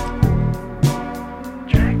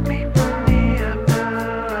 Drag me from the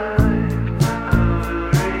afterlife. I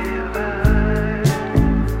will revive.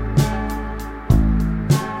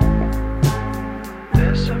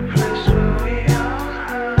 There's a place where we all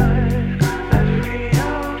hide. Every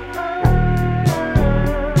old night.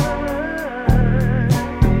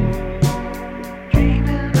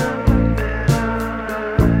 Dreaming of a better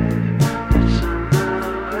life. It's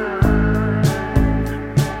unalive.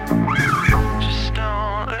 Just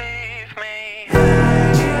don't leave me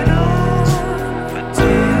hanging on for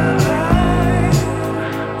dear life.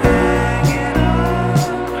 Hanging on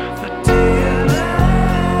for dear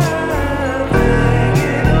life. Hanging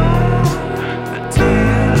on for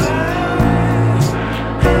dear life.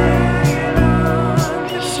 Hanging on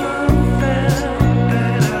to something better. Hanging on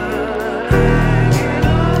for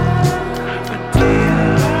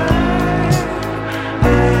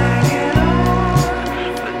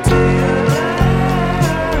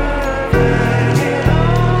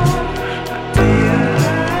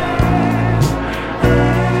dear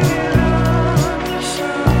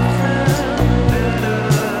life.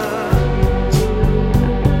 Hanging on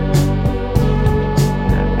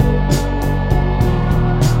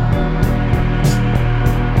for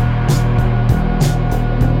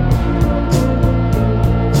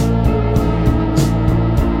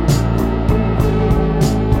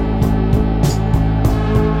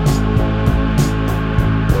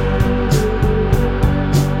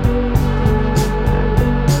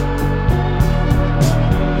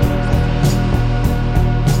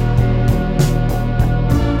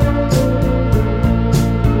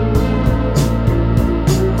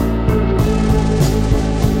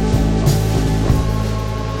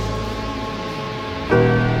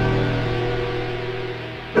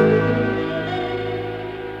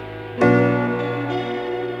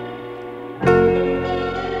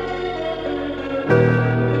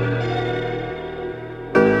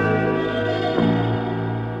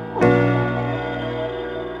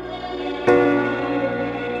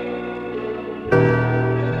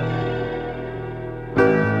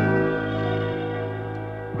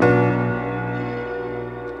Hanging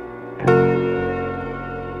on for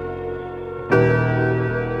dear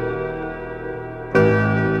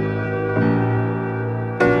life.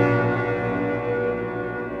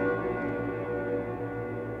 Hanging on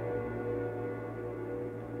to something better.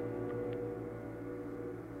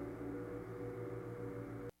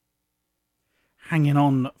 Hanging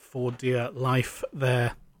On for Dear Life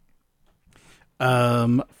there,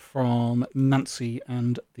 from Nancy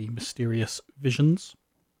and the Mysterious Visions.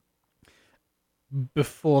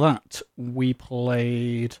 Before that, we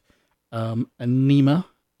played Anima.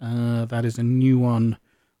 That is a new one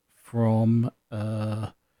from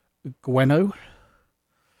Gueno.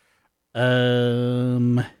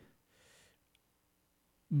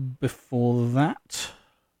 Before that,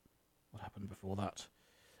 what happened before that?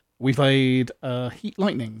 We played Heat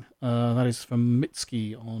Lightning. That is from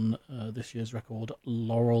Mitski on this year's record,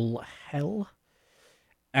 Laurel Hell.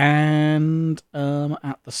 And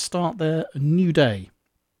at the start there, A New Day,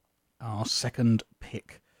 our second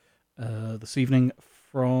pick this evening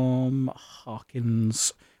from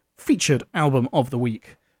Harkin's featured album of the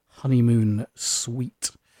week, Honeymoon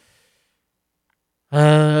Suite.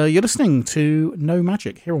 You're listening to No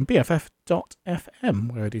Magic here on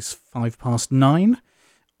BFF.FM, where it is 9:05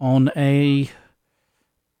 on a,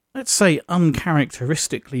 let's say,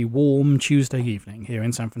 uncharacteristically warm Tuesday evening here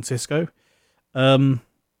in San Francisco.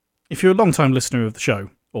 If you're a long-time listener of the show,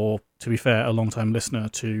 or to be fair, a long-time listener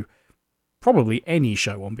to probably any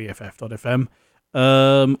show on BFF.fm,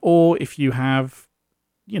 or if you have,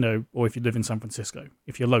 or if you live in San Francisco,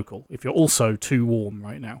 if you're local, if you're also too warm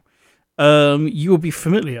right now, you will be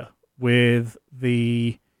familiar with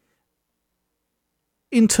the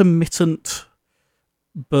intermittent,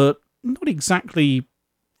 but not exactly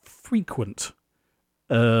frequent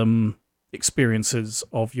experiences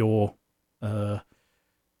of your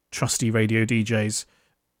trusty radio DJs,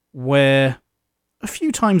 where a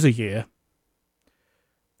few times a year,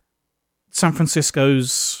 San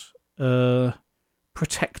Francisco's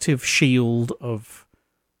protective shield of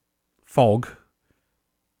fog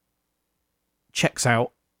checks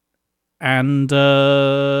out, and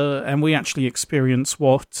we actually experience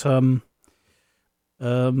what other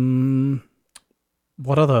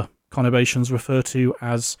conurbations refer to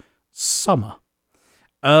as summer.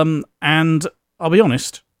 And I'll be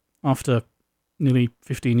honest, after nearly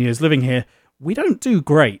 15 years living here, we don't do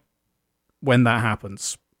great when that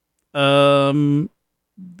happens. Our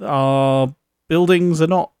buildings are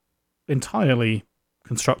not entirely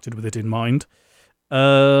constructed with it in mind.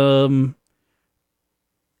 And,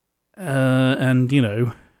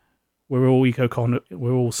 we're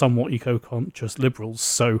all somewhat eco-conscious liberals,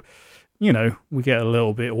 so, we get a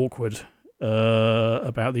little bit awkward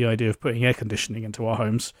about the idea of putting air conditioning into our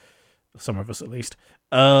homes, some of us at least.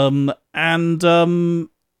 In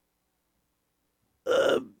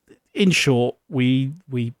short, we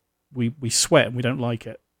sweat and we don't like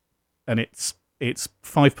it, and it's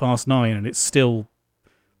 9:05 and it's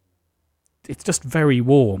just very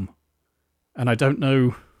warm, and I don't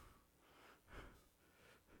know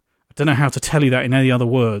how to tell you that in any other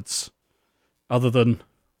words other than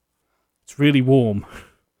it's really warm.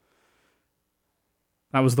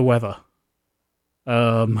 That was the weather.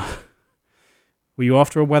 Were you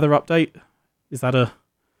after a weather update?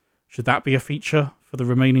 Should that be a feature for the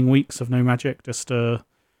remaining weeks of No Magic? Just 6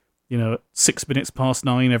 minutes past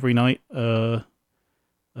 9 every night, an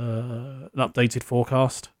updated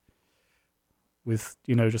forecast with,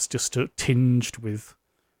 just tinged with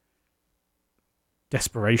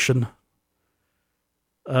desperation.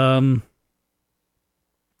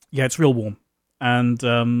 Yeah, it's real warm. And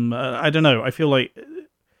I don't know, I feel like,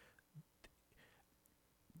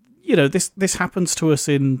 this happens to us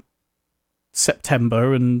in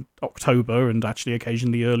September and October and actually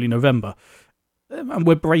occasionally early November. And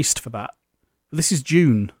we're braced for that. This is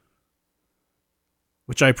June,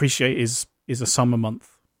 which I appreciate is a summer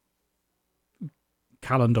month,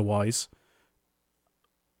 calendar-wise.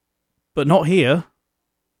 But not here.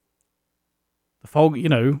 The fog,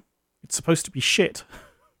 it's supposed to be shit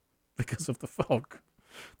because of the fog.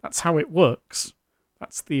 That's how it works.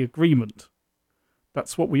 That's the agreement.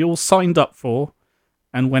 That's what we all signed up for.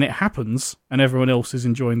 And when it happens, and everyone else is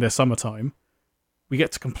enjoying their summertime, we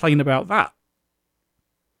get to complain about that.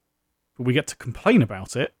 But we get to complain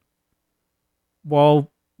about it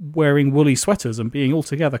while wearing woolly sweaters and being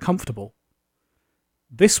altogether comfortable.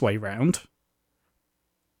 This way round,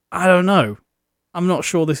 I don't know. I'm not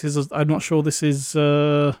sure this is.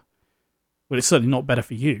 Well, it's certainly not better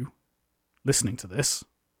for you listening to this.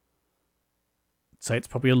 I'd say it's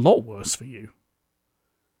probably a lot worse for you.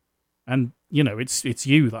 And it's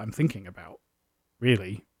you that I'm thinking about,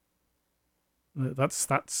 really.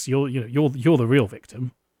 That's you're the real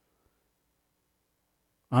victim.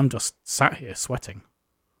 I'm just sat here sweating.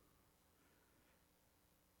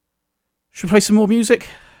 Should we play some more music?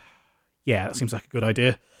 Yeah, that seems like a good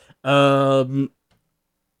idea.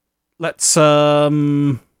 Let's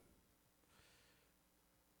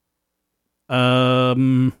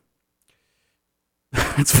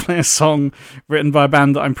let's play a song written by a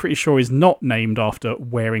band that I'm pretty sure is not named after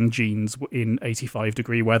wearing jeans in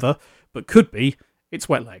 85-degree weather, but could be. It's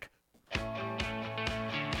Wet Leg.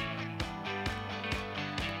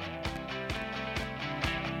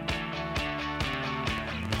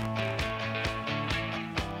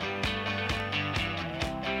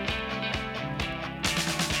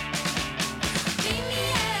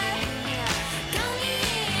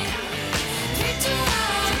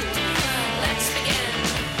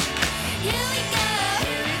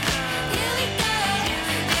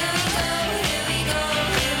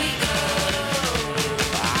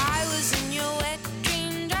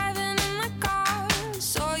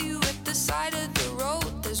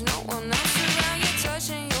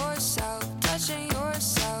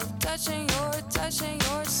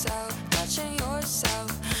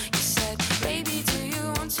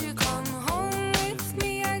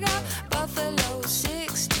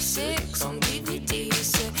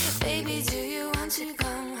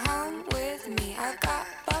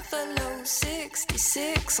 Buffalo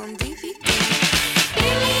 66 on DVD.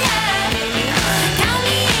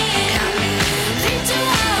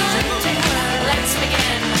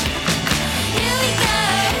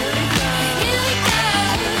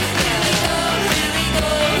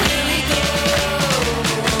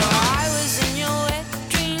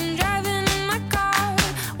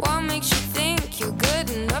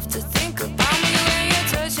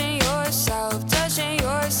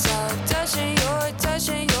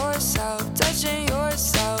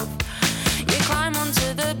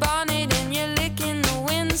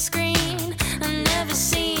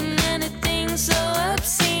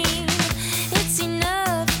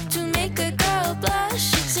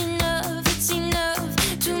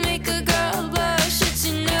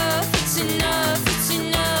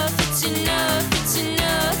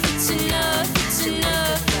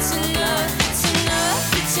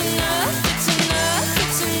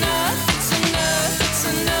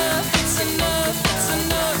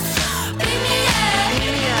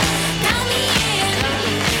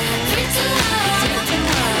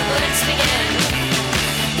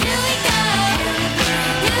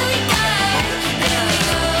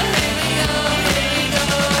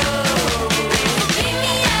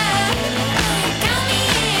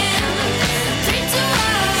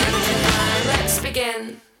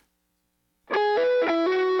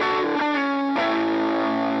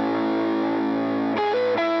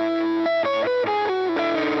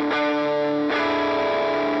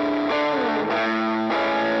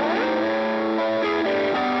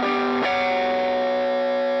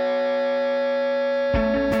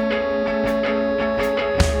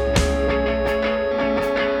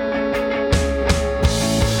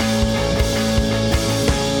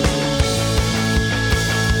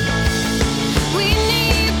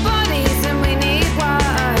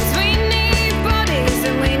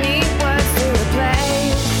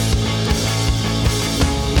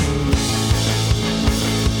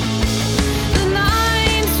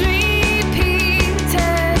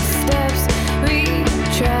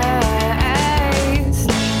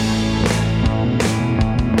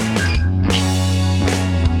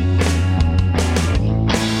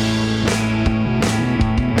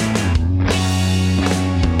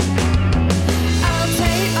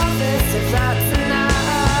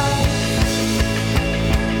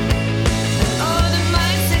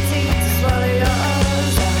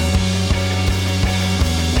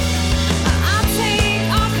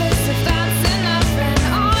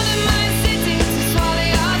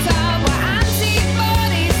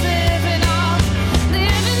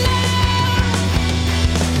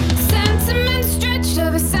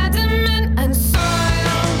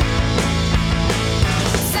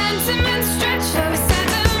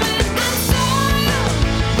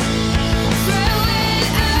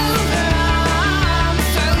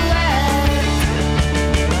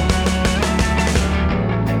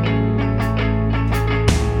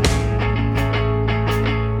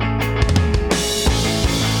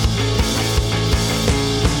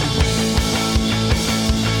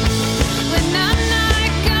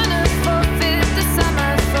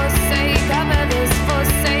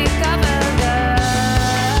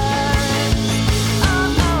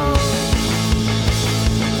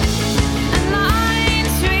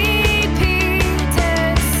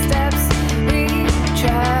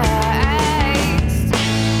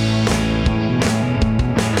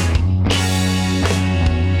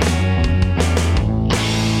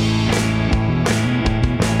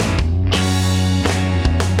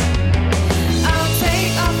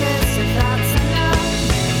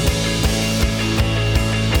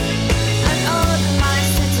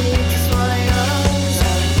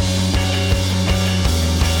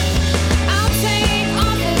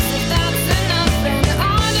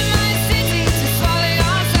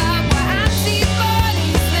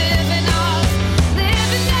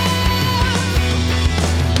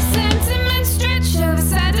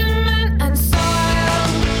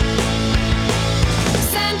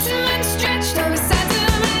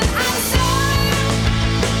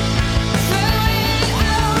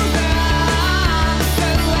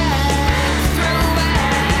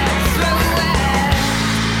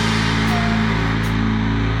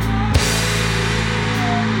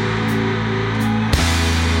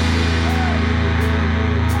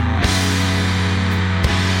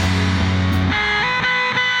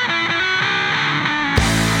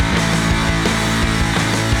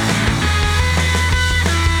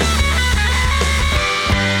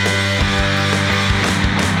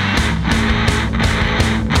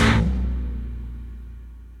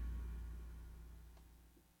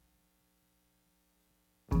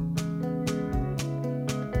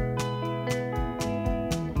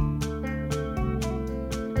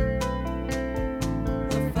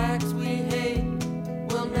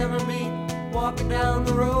 Walking down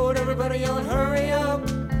the road, everybody yelling, hurry up,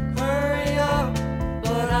 hurry up.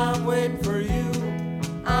 But I'm waiting for you.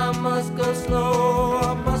 I must go slow,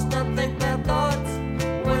 I must not think bad thoughts.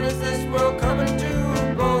 When is this world coming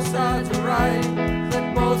to? Both sides are right,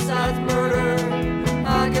 let both sides murder.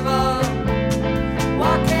 I give up.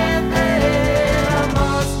 Why can't they? I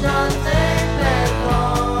must not think bad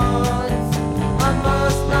thoughts. I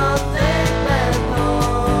must not think bad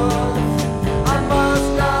thoughts. I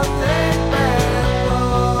must not think bad thoughts.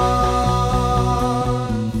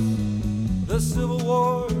 The civil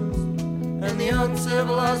wars and the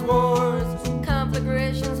uncivilized wars.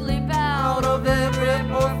 Conflagrations leap out of every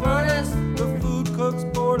poor furnace. The food cooks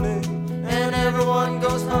poorly and everyone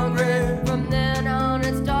goes hungry. From then on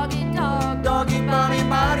it's dog eat dog. Dog eat body,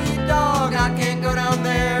 body eat dog. I can't go down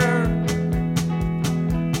there.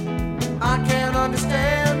 I can't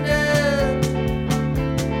understand it.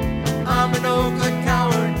 I'm a no good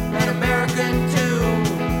coward, an American too.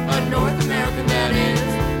 A North American that is.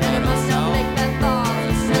 And I must not think bad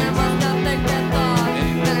thoughts. And I must not think bad thoughts.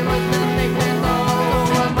 And I must not think bad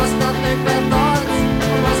thoughts. I must not think bad thoughts. I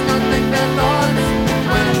must not think bad thoughts.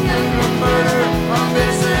 When it comes to murder of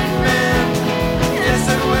innocent men,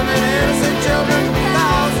 innocent women, innocent children,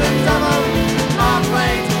 thousands of them. My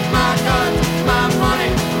planes, my guns, my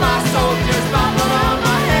money, my soldiers, my blood on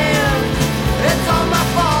my hands. It's all my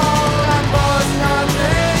fault. I must not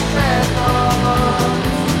think bad thoughts.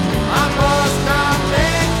 I must not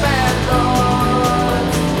think bad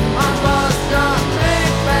thoughts. I must not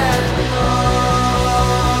think bad thoughts.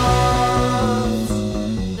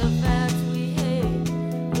 The facts we hate,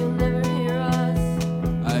 you'll never hear us.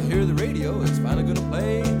 I hear the radio is finally gonna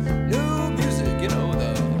play new music, you know,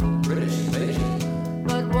 the British invasion.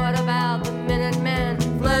 But what about the Minutemen,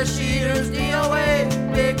 flesh eaters, DOA,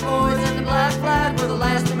 big boys and the black flag were the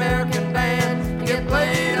last American band to get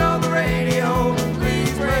played on the radio.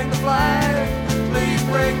 Please break the flag, please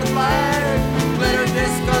break the flag. Glitter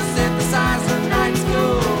disco synthesizer night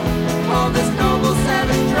school. All this noble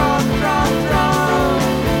savage drum, drum, drum.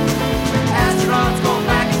 Astronauts go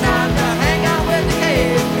back in time to hang out with the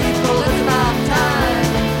cave people. It's about time.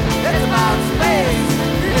 It's about space.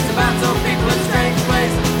 It's about some people in strange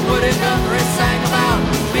place. Would it number is sang about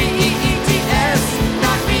B-E-E-T-S,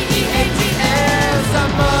 not B-E-A-T-S. I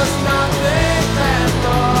must not think bad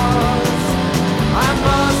thoughts. I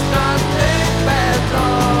must not think bad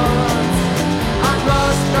thoughts. I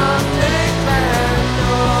must not think bad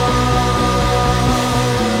thoughts.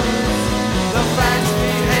 The facts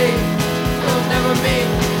we hate will never meet.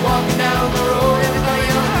 Walking down the road, everybody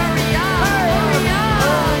yell, hurry up, hurry up,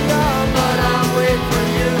 hurry up. But I'm waiting for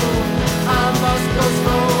you. I must go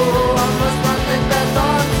slow. I must not think bad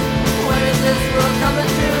thoughts. When is this world coming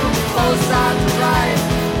to? Both sides are right,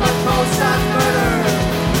 but both sides murder.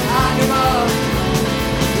 I give up.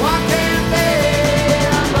 Why can't they?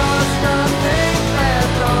 I must not think bad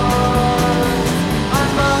thoughts. I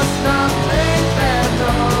must not think bad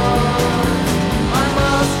thoughts. I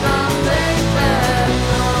must not think bad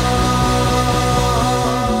thoughts.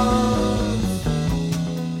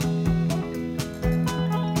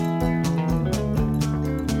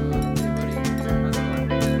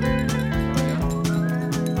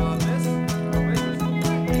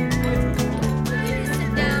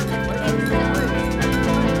 Sit down.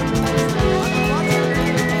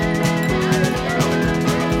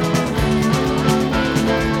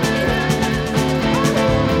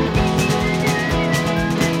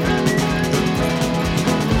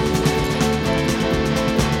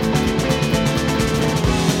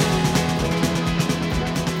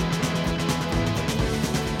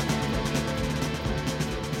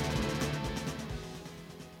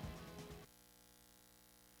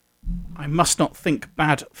 I must not think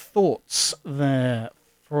bad thoughts there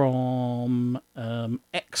from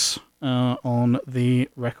X on the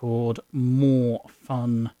record More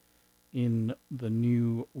Fun in the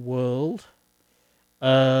New World.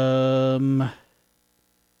 What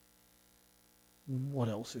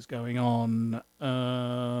else is going on?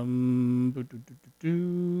 Oh,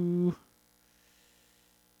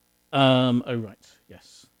 right.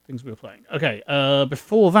 Yes. Things we were playing. Okay.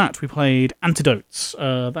 Before that, we played Antidotes.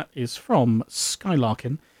 That is from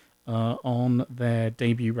Skylarkin on their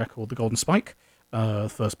debut record, The Golden Spike.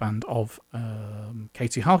 First band of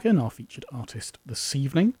Katie Harkin, our featured artist this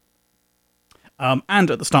evening.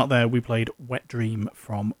 And at the start there, we played Wet Dream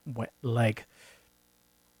from Wet Leg.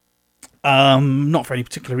 Not for any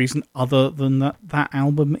particular reason other than that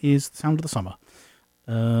album is The Sound of the Summer.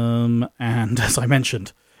 And as I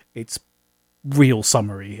mentioned, it's real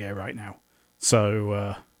summery here right now.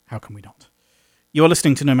 So how can we not? You are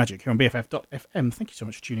listening to No Magic here on BFF.fm. Thank you so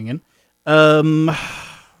much for tuning in.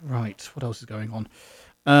 Right, what else is going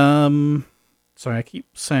on? Sorry, I keep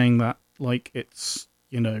saying that like it's,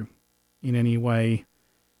 in any way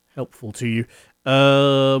helpful to you.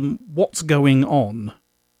 What's going on,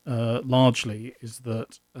 largely, is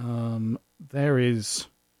that there's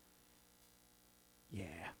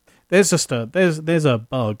a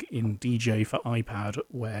bug in DJ for iPad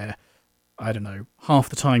where, I don't know, half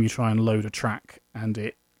the time you try and load a track and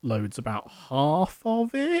it loads about half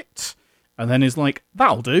of it, and then is like,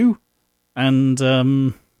 that'll do. And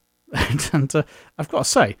I've got to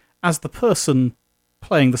say, as the person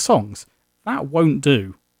playing the songs, that won't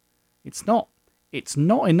do. It's not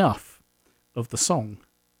enough of the song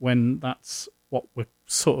when that's what we're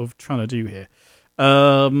sort of trying to do here.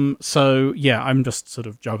 So yeah, I'm just sort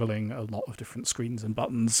of juggling a lot of different screens and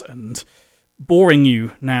buttons and boring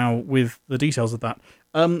you now with the details of that.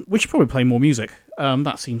 We should probably play more music.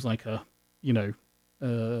 That seems like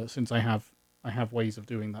since I have ways of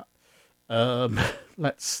doing that.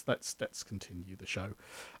 Let's continue the show.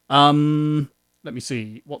 Let me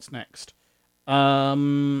see what's next.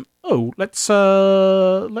 Let's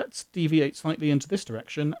deviate slightly into this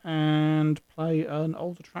direction and play an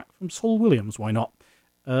older track from Saul Williams. Why not?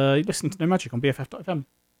 You're listening to No Magic on BFF.fm.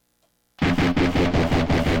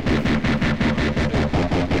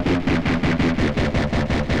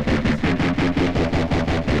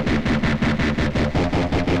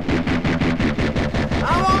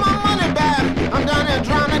 I want my money back. I'm down here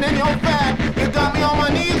drowning in your fat. You got me on my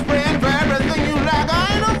knees praying for everything you lack.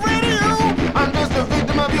 I ain't afraid of you. I'm just a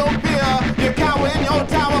victim of your fear. You cower in your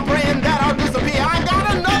tower praying that I'll disappear. I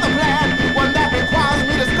got another plan, one that requires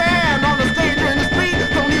me to stand on the stage or in the street.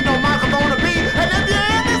 Don't need no microphone to beat. And if you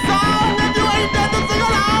hear this song, if you ain't dead, then sing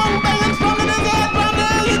along. Banging strong in his head, brother,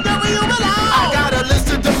 you get where you belong. I got a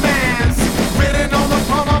list of demands written on the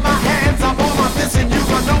palm of my hands. I'm on my fist and you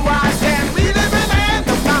gon' know where I stand. We live in hand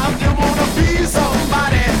of mouth. You wanna be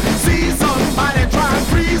somebody, see somebody, try and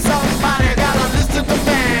free somebody. Got a list of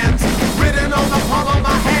demands written on the palm of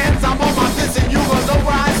my hands. I'm on my fist and you gon' know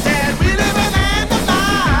where I stand. We live in hand of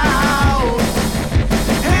mouth,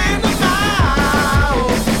 hand of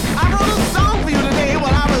mouth. I wrote a song for you today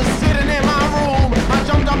while I was sitting in my room. I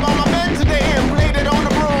jumped up on my bed today and played it on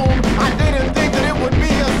the broom. I didn't think that it would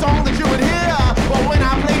be a song that you would hear, but when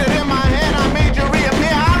I played it in my head, I made you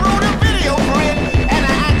reappear. I wrote a video for it and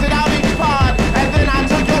I acted out each part, and then I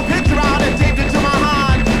took your picture out and taped it to my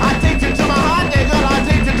heart. I taped it to my heart, yeah, girl, I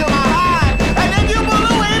taped it to my heart. And if you pull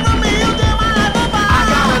away from me, you'll get my life apart. I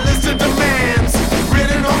got a list of demands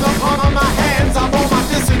written on the palm of my hands. I'm on my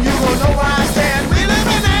fist and you gon' know where I stand. We live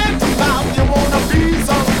in hand to mouth. You wanna be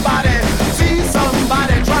somebody, see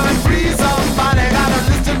somebody, try and free somebody. Got a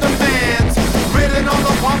list of demands written on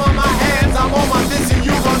the palm of my hands. I'm on my fist and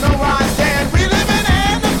you gon' know where I stand. We live in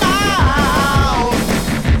hand to mouth,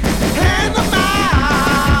 hand to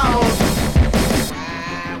mouth.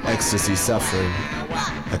 Ecstasy suffering,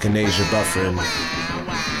 echinacea buffering.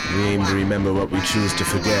 We aim to remember what we choose to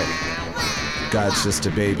forget. God's just a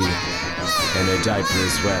baby, and her diaper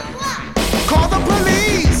is wet. Call the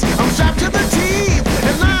police, I'm strapped to the teeth,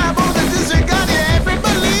 and liable to disregard every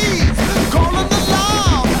belief. Calling the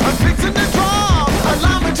law, I'm fixing the draw.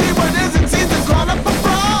 Alarm and what isn't seen to call up a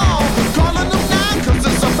brawl. Calling them now, cause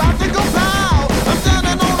it's about to go pow. I'm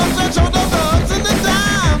standing on the threshold of the ups and the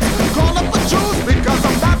downs. Call up a truce, because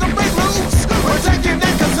I'm about to break loose. We're taking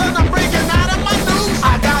that concern, I'm breaking out of my noose.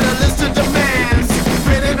 I got a list of demands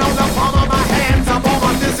written on the palm of my hands. I'm on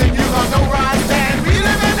my fist and you gon' know where I stand. We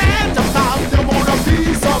live in hand to mouth. You wanna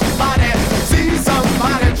be somebody, see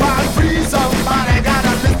somebody, try and free somebody. Got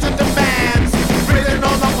a list of demands written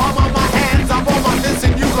on the palm of my hands. I'm on my fist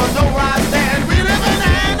and you gon' know where I stand. We live in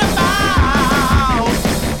hand to mouth,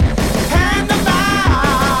 hand to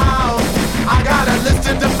mouth. I got a list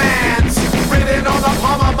of demands written on the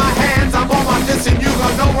palm of my hands. I'm on my fist and you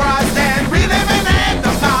gon' know where I stand. We live in hand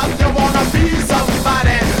to mouth. You wanna be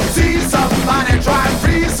somebody, see somebody, try and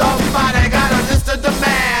free somebody. Got a list of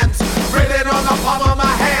demands written on the palm of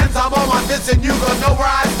my hands. I'm on my fist and you gon' know where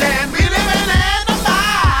I stand. We live in hand to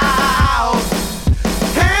mouth,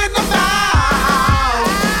 hand to mouth.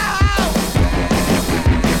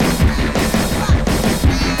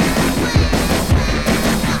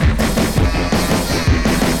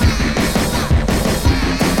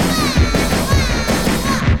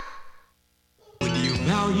 Would you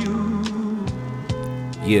value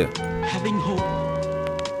Yeah. having hope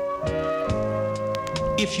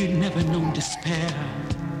if you'd never known despair?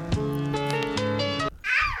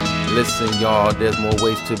 Listen, y'all, there's more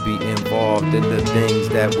ways to be involved in the things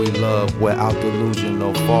that we love without delusion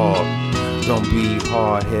or fog. Don't be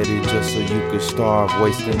hard-headed just so you could starve,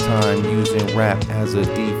 wasting time using rap as a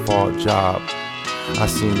default job. I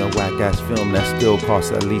seen a whack-ass film that still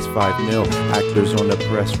costs at least $5 million. Actors on the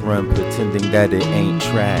press run pretending that it ain't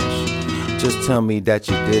trash. Just tell me that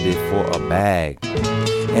you did it for a bag.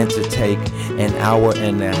 And to take an hour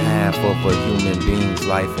and a half of a human being's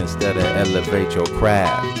life instead of elevate your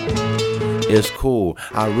craft. It's cool,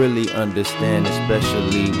 I really understand,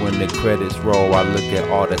 especially when the credits roll. I look at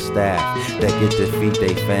all the staff that get to feed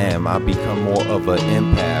they fam. I become more of an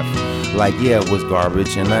empath. Like, yeah, it was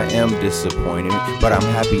garbage and I am disappointed, but I'm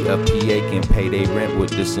happy a PA can pay their rent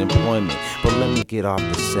with disemployment. But let me get off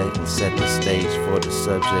the set and set the stage for the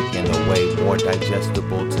subject in a way more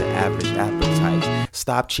digestible to average appetites.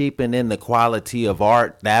 Stop cheapening the quality of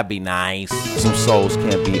art, that'd be nice. Some souls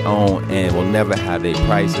can't be owned and will never have their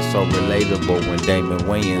price. It's so relatable when Damon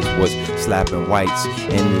Wayans was slapping whites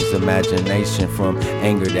in his imagination from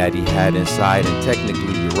anger that he had inside. And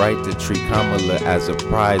technically you're right to treat Kamala as a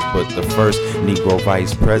prize, but the first Negro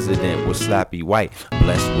vice president was Slappy White,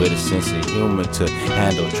 blessed with a sense of humor to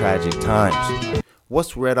handle tragic times.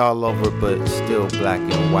 What's red all over but still black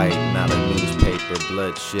and white? Not a newspaper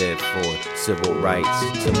bloodshed for civil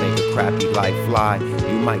rights. To make a crappy life fly,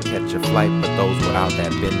 you might catch a flight, but those without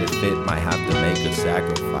that benefit might have to make a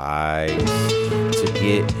sacrifice to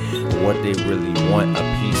get what they really want,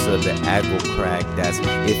 a piece of the aggro crack. That's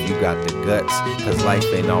if you got the guts, cause life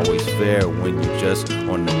ain't always fair when you just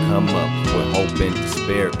on the come up with hope and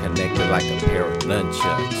despair, connected like a pair of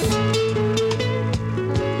nunchucks.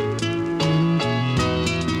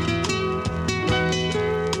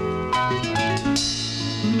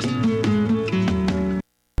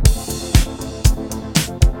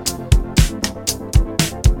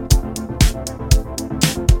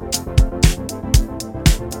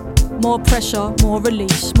 More pressure, more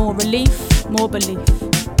release, more relief, more belief.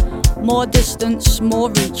 More distance, more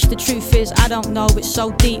reach. The truth is, I don't know, it's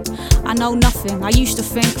so deep. I know nothing. I used to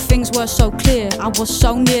think things were so clear. I was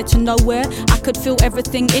so near to nowhere. I could feel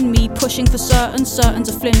everything in me, pushing for certain. Certain's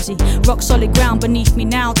are flimsy. Rock solid ground beneath me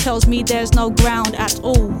now tells me there's no ground at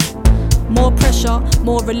all. More pressure,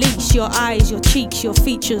 more release. Your eyes, your cheeks, your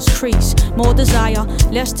features crease. More desire,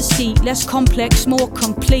 less deceit, less complex, more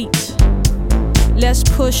complete. Less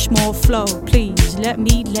push, more flow, please let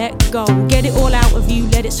me let go. Get it all out of you,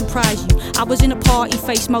 let it surprise you. I was in a party,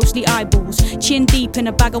 face mostly eyeballs, chin deep in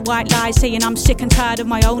a bag of white lies, saying I'm sick and tired of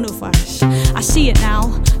my own advice. I see it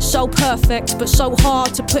now, so perfect, but so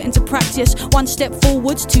hard to put into practice. One step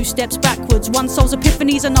forwards, two steps backwards. One soul's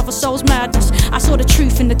epiphanies, another soul's madness. I saw the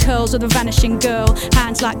truth in the curls of the vanishing girl.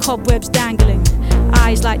 Hands like cobwebs dangling,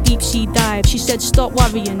 eyes like deep sea dive. She said stop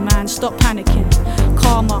worrying man, stop panicking.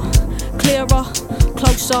 Calmer, clearer,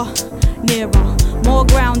 closer, nearer. More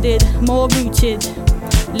grounded, more rooted,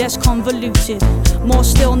 less convoluted. More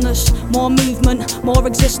stillness, more movement, more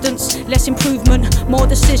existence, less improvement. More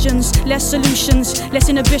decisions, less solutions, less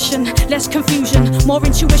inhibition, less confusion. More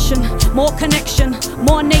intuition, more connection,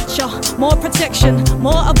 more nature, more protection.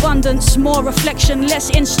 More abundance, more reflection,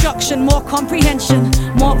 less instruction, more comprehension.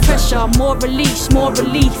 More pressure, more release, more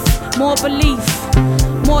relief, more belief.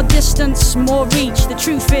 More distance, more reach. The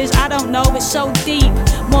truth is, I don't know, it's so deep.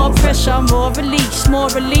 More pressure, more release, more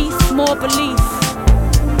relief, more belief.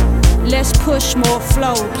 Less push, more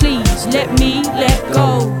flow. Please let me let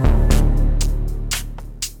go.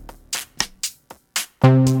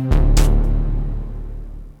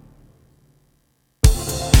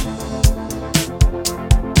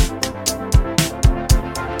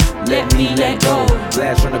 Let me let go.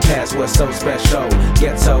 Blast from the past was so special.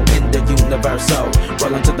 Ghetto in the universal.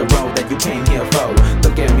 Rolling to the road that you came here for.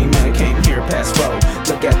 Look at me, man, I came here past foe.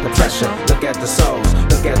 Look at the pressure, look at the souls.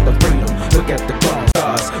 Look at the freedom, look at the clones.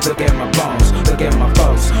 Look at my bones, look at my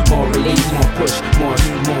foes. More relief, more push, more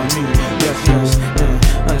new, more new. Yes,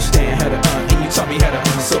 understand how to and you taught me how to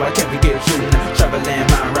so I can't forget you. Travel land,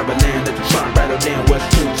 mind, rubber land. Let the trunk rattle down what's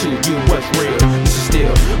true to you, what's real. This is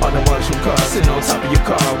still all the watch from cars sitting on top of your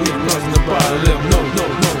car. We ain't noise in the bar, let them know, no.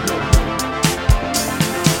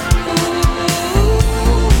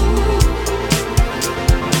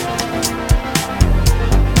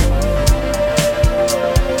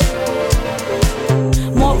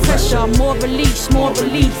 More pressure, more release, more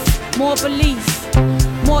relief, more belief.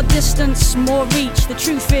 More distance, more reach. The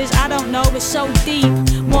truth is, I don't know, it's so deep.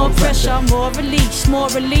 More pressure, more release, more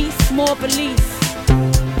relief, more belief.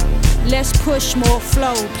 Less push, more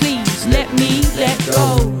flow. Please let me let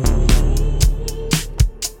go.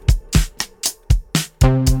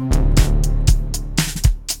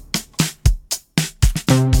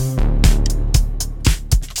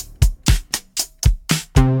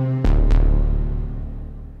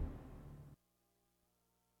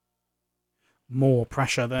 More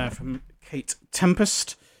Pressure there from Kate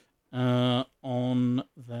Tempest on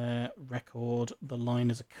their record The Line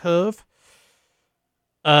is a Curve.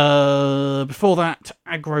 Before that,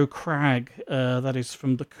 Aggro Crag, that is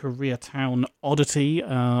from the Koreatown Oddity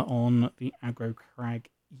on the Aggro Crag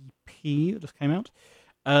EP that just came out.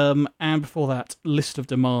 And before that, List of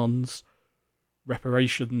Demands,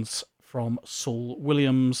 Reparations from Saul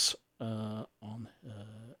Williams on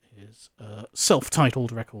his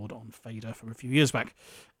self-titled record on Fader from a few years back.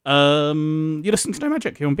 You're listening to No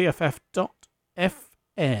Magic here on BFF.FM.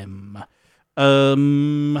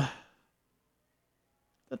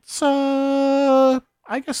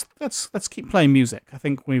 I guess let's keep playing music. I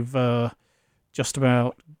think we've just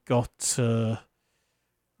about got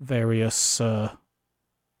various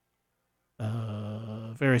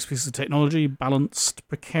pieces of technology balanced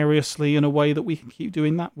precariously in a way that we can keep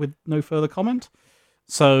doing that with no further comment.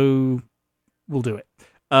 So we'll do it.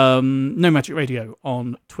 No Magic Radio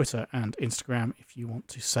on Twitter and Instagram if you want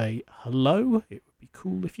to say hello. It would be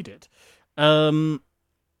cool if you did.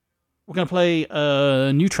 We're going to play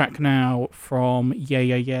a new track now from Yeah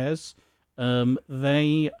Yeah Yeahs.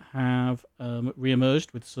 They have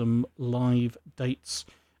re-emerged with some live dates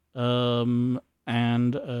and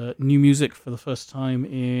new music for the first time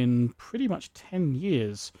in pretty much 10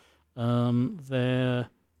 years. Their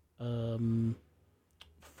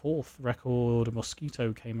fourth record,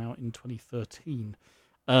 Mosquito, came out in 2013.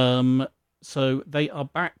 So they are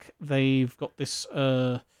back. They've got this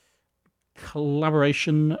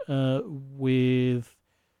collaboration with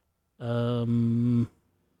I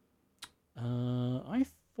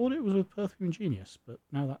thought it was with Perfume Genius, but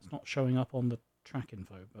now that's not showing up on the track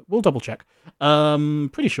info, but we'll double check.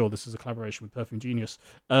 Pretty sure this is a collaboration with Perfume Genius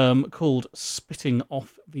called Spitting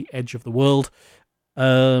Off the Edge of the World.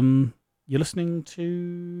 You're listening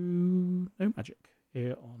to No Magic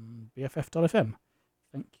here on BFF.FM.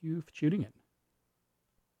 Thank you for tuning in.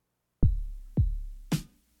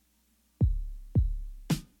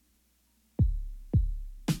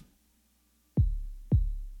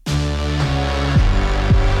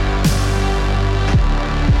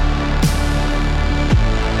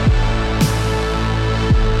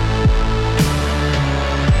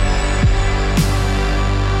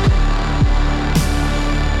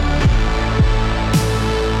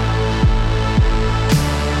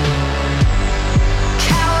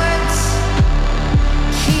 Cowards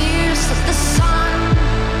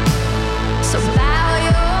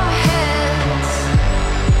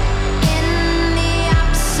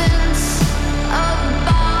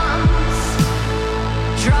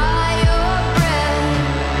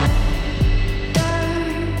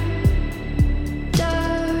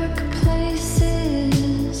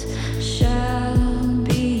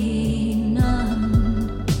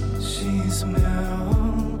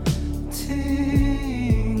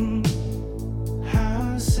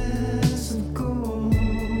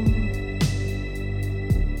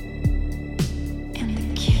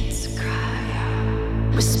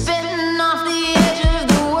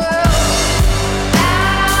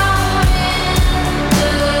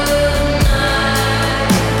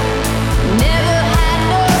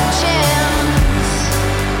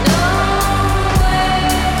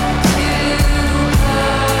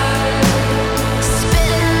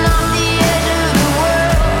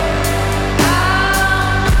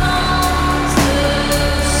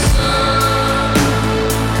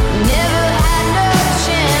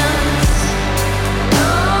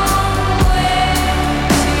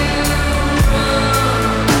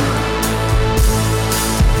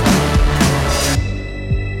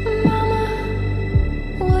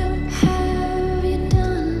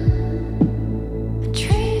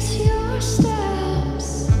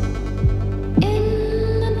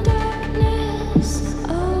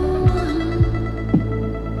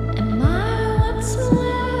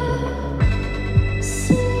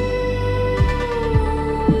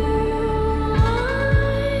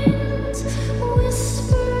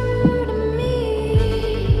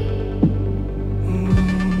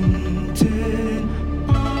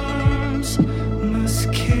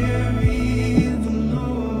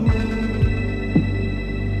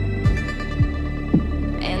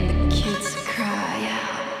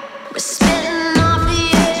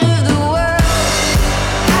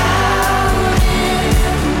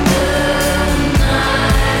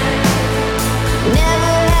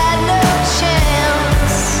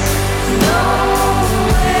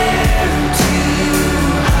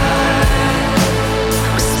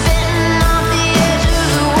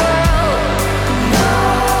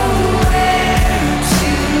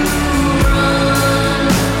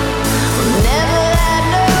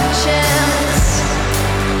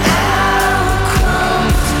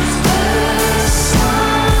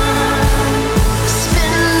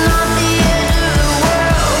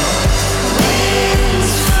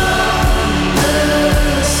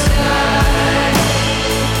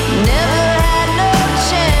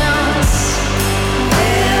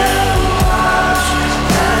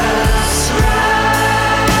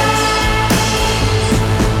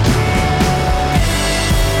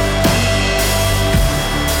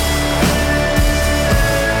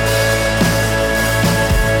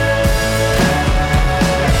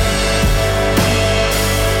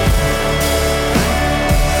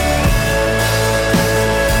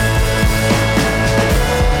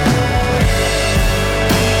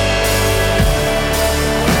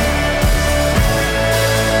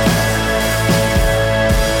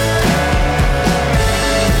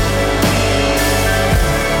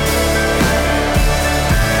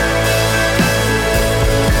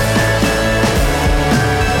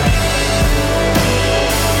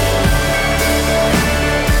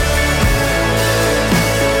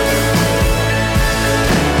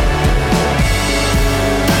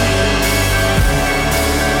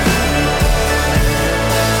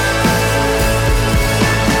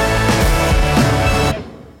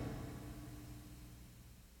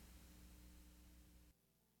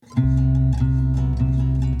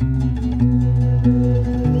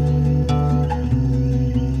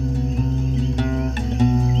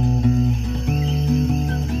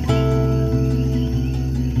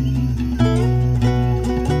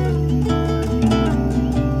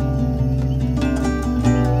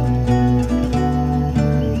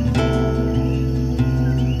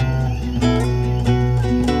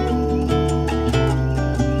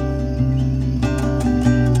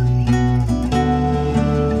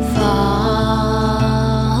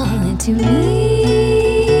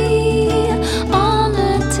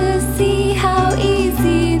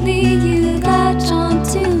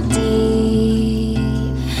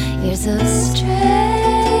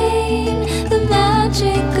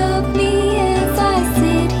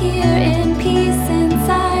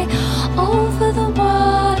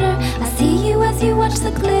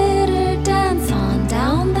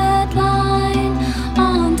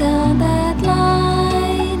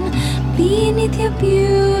the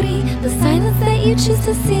beauty, the silence that you choose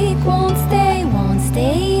to seek won't stay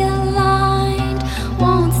aligned,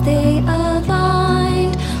 won't stay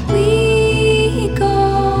aligned. We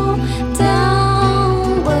go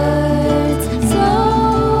downwards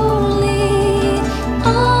slowly,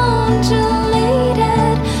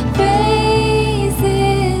 undulated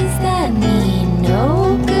phrases that mean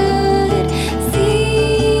no good.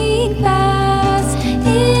 Seek fast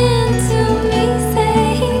into me,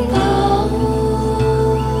 say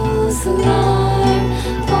false alarm,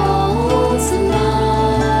 falling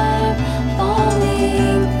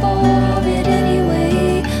for it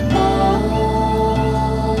anyway.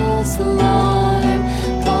 False alarm,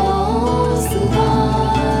 falling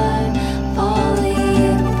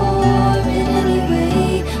for it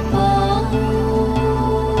anyway.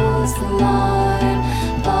 False alarm,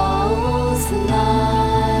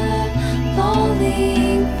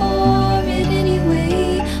 falling for it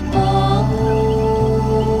anyway. False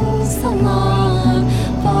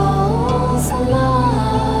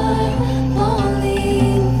alarm,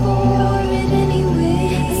 falling for it anyway.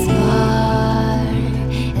 As far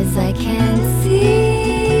as I can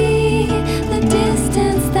see, the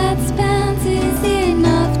distance that spans is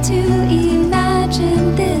enough to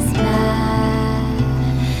imagine this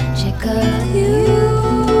magic of you,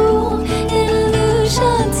 an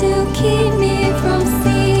illusion to keep me from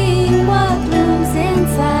seeing what blooms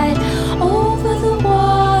inside. Over the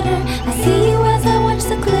water, I see you as I watch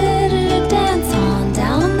the glitter dance on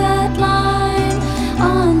down that line,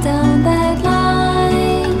 on down that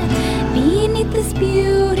line. Beneath this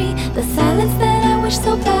beauty, the silence that I wish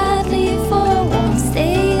so badly for won't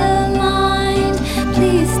stay aligned.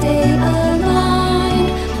 Please stay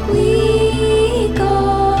aligned. We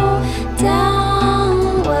go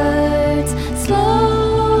downwards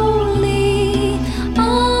slowly,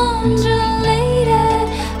 undulated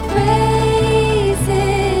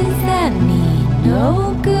phrases that mean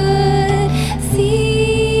no good.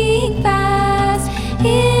 Seek fast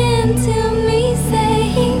into me,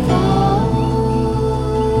 saying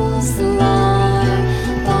false alarm,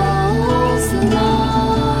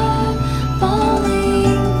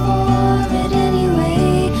 falling for it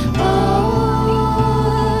anyway.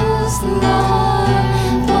 False alarm,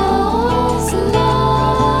 falling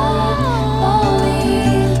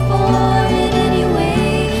for it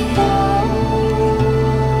anyway.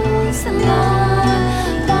 False alarm,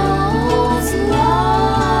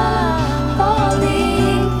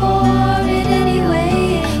 falling for it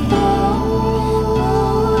anyway.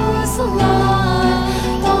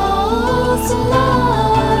 False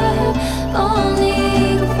alarm,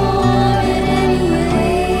 falling for it anyway.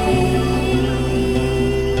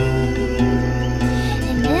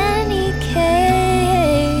 In any case,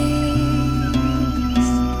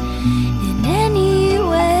 in any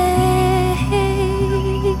way,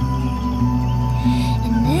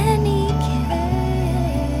 in any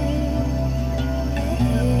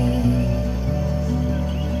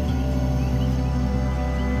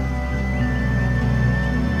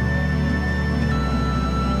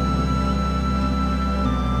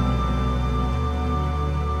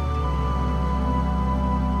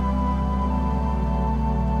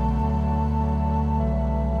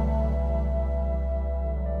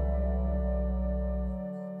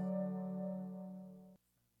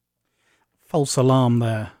False Alarm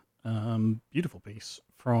there. Beautiful piece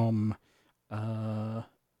from Diatom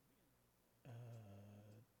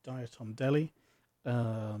Deli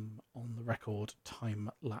on the record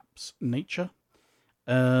Time Lapse Nature.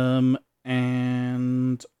 And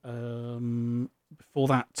before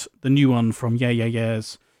that, the new one from Yeah Yeah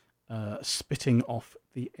Yeahs, Spitting Off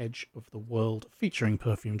the Edge of the World, featuring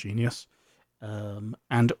Perfume Genius,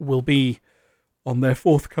 and will be on their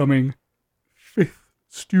forthcoming 5th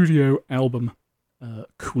studio album,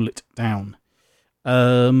 Cool It Down.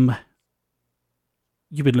 You've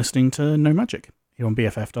been listening to No Magic here on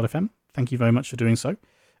BFF.fm. Thank you very much for doing so.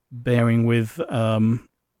 Bearing with,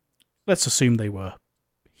 let's assume they were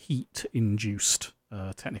heat-induced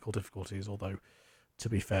technical difficulties, although, to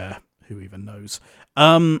be fair, who even knows?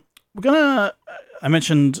 I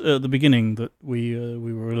mentioned at the beginning that we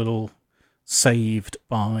were a little saved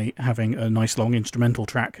by having a nice long instrumental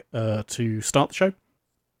track to start the show.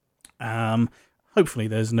 Hopefully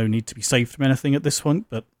there's no need to be saved from anything at this point,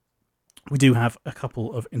 but we do have a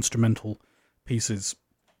couple of instrumental pieces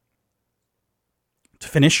to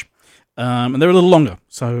finish. And they're a little longer,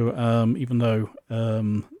 so even though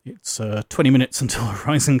it's 20 minutes until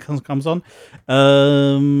Horizon comes on,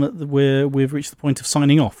 we've reached the point of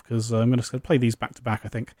signing off, because I'm going to play these back to back, I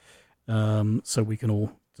think, so we can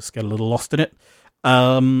all just get a little lost in it.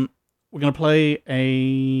 We're going to play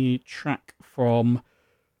a track from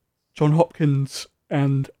John Hopkins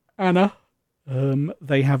and Anna.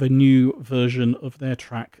 They have a new version of their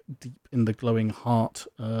track "Deep in the Glowing Heart."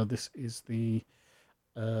 This is a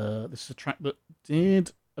track that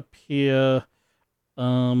did appear.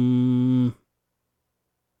 I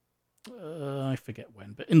forget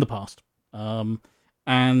when, but in the past.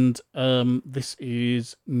 This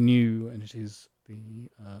is new, and it is the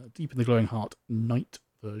Deep in the Glowing Heart night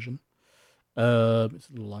version. It's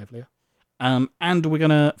a little livelier. And we're going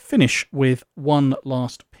to finish with one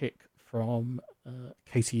last pick from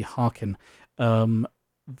Katie Harkin.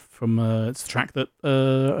 It's the track that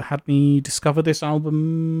had me discover this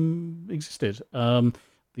album existed.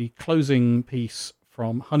 The closing piece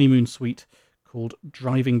from Honeymoon Suite called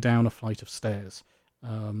Driving Down a Flight of Stairs,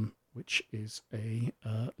 which is a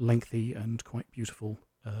lengthy and quite beautiful,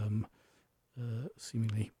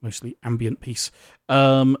 seemingly mostly ambient piece.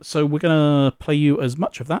 So we're going to play you as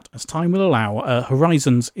much of that as time will allow.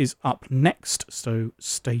 Horizons is up next, so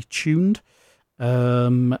stay tuned.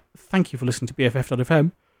 Thank you for listening to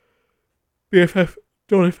BFF.fm.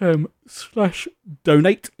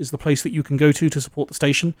 BFF.fm/donate is the place that you can go to support the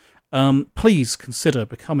station. Please consider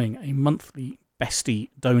becoming a monthly bestie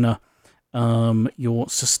donor. Your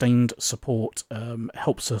sustained support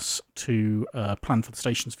helps us to plan for the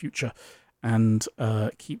station's future and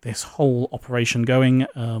keep this whole operation going.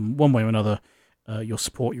 One way or another, your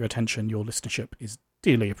support, your attention, your listenership is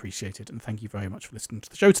dearly appreciated, and thank you very much for listening to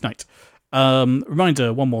the show tonight.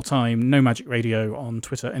 Reminder one more time, No Magic Radio on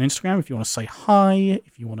Twitter and Instagram if you want to say hi,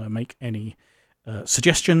 if you want to make any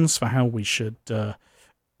suggestions for how we should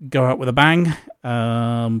go out with a bang,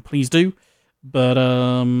 please do. But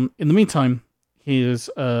in the meantime, here's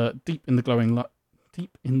Deep in the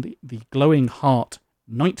Glowing Heart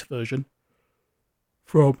night version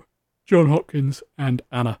from John Hopkins and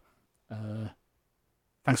Anna.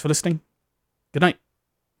 Thanks for listening. Good night.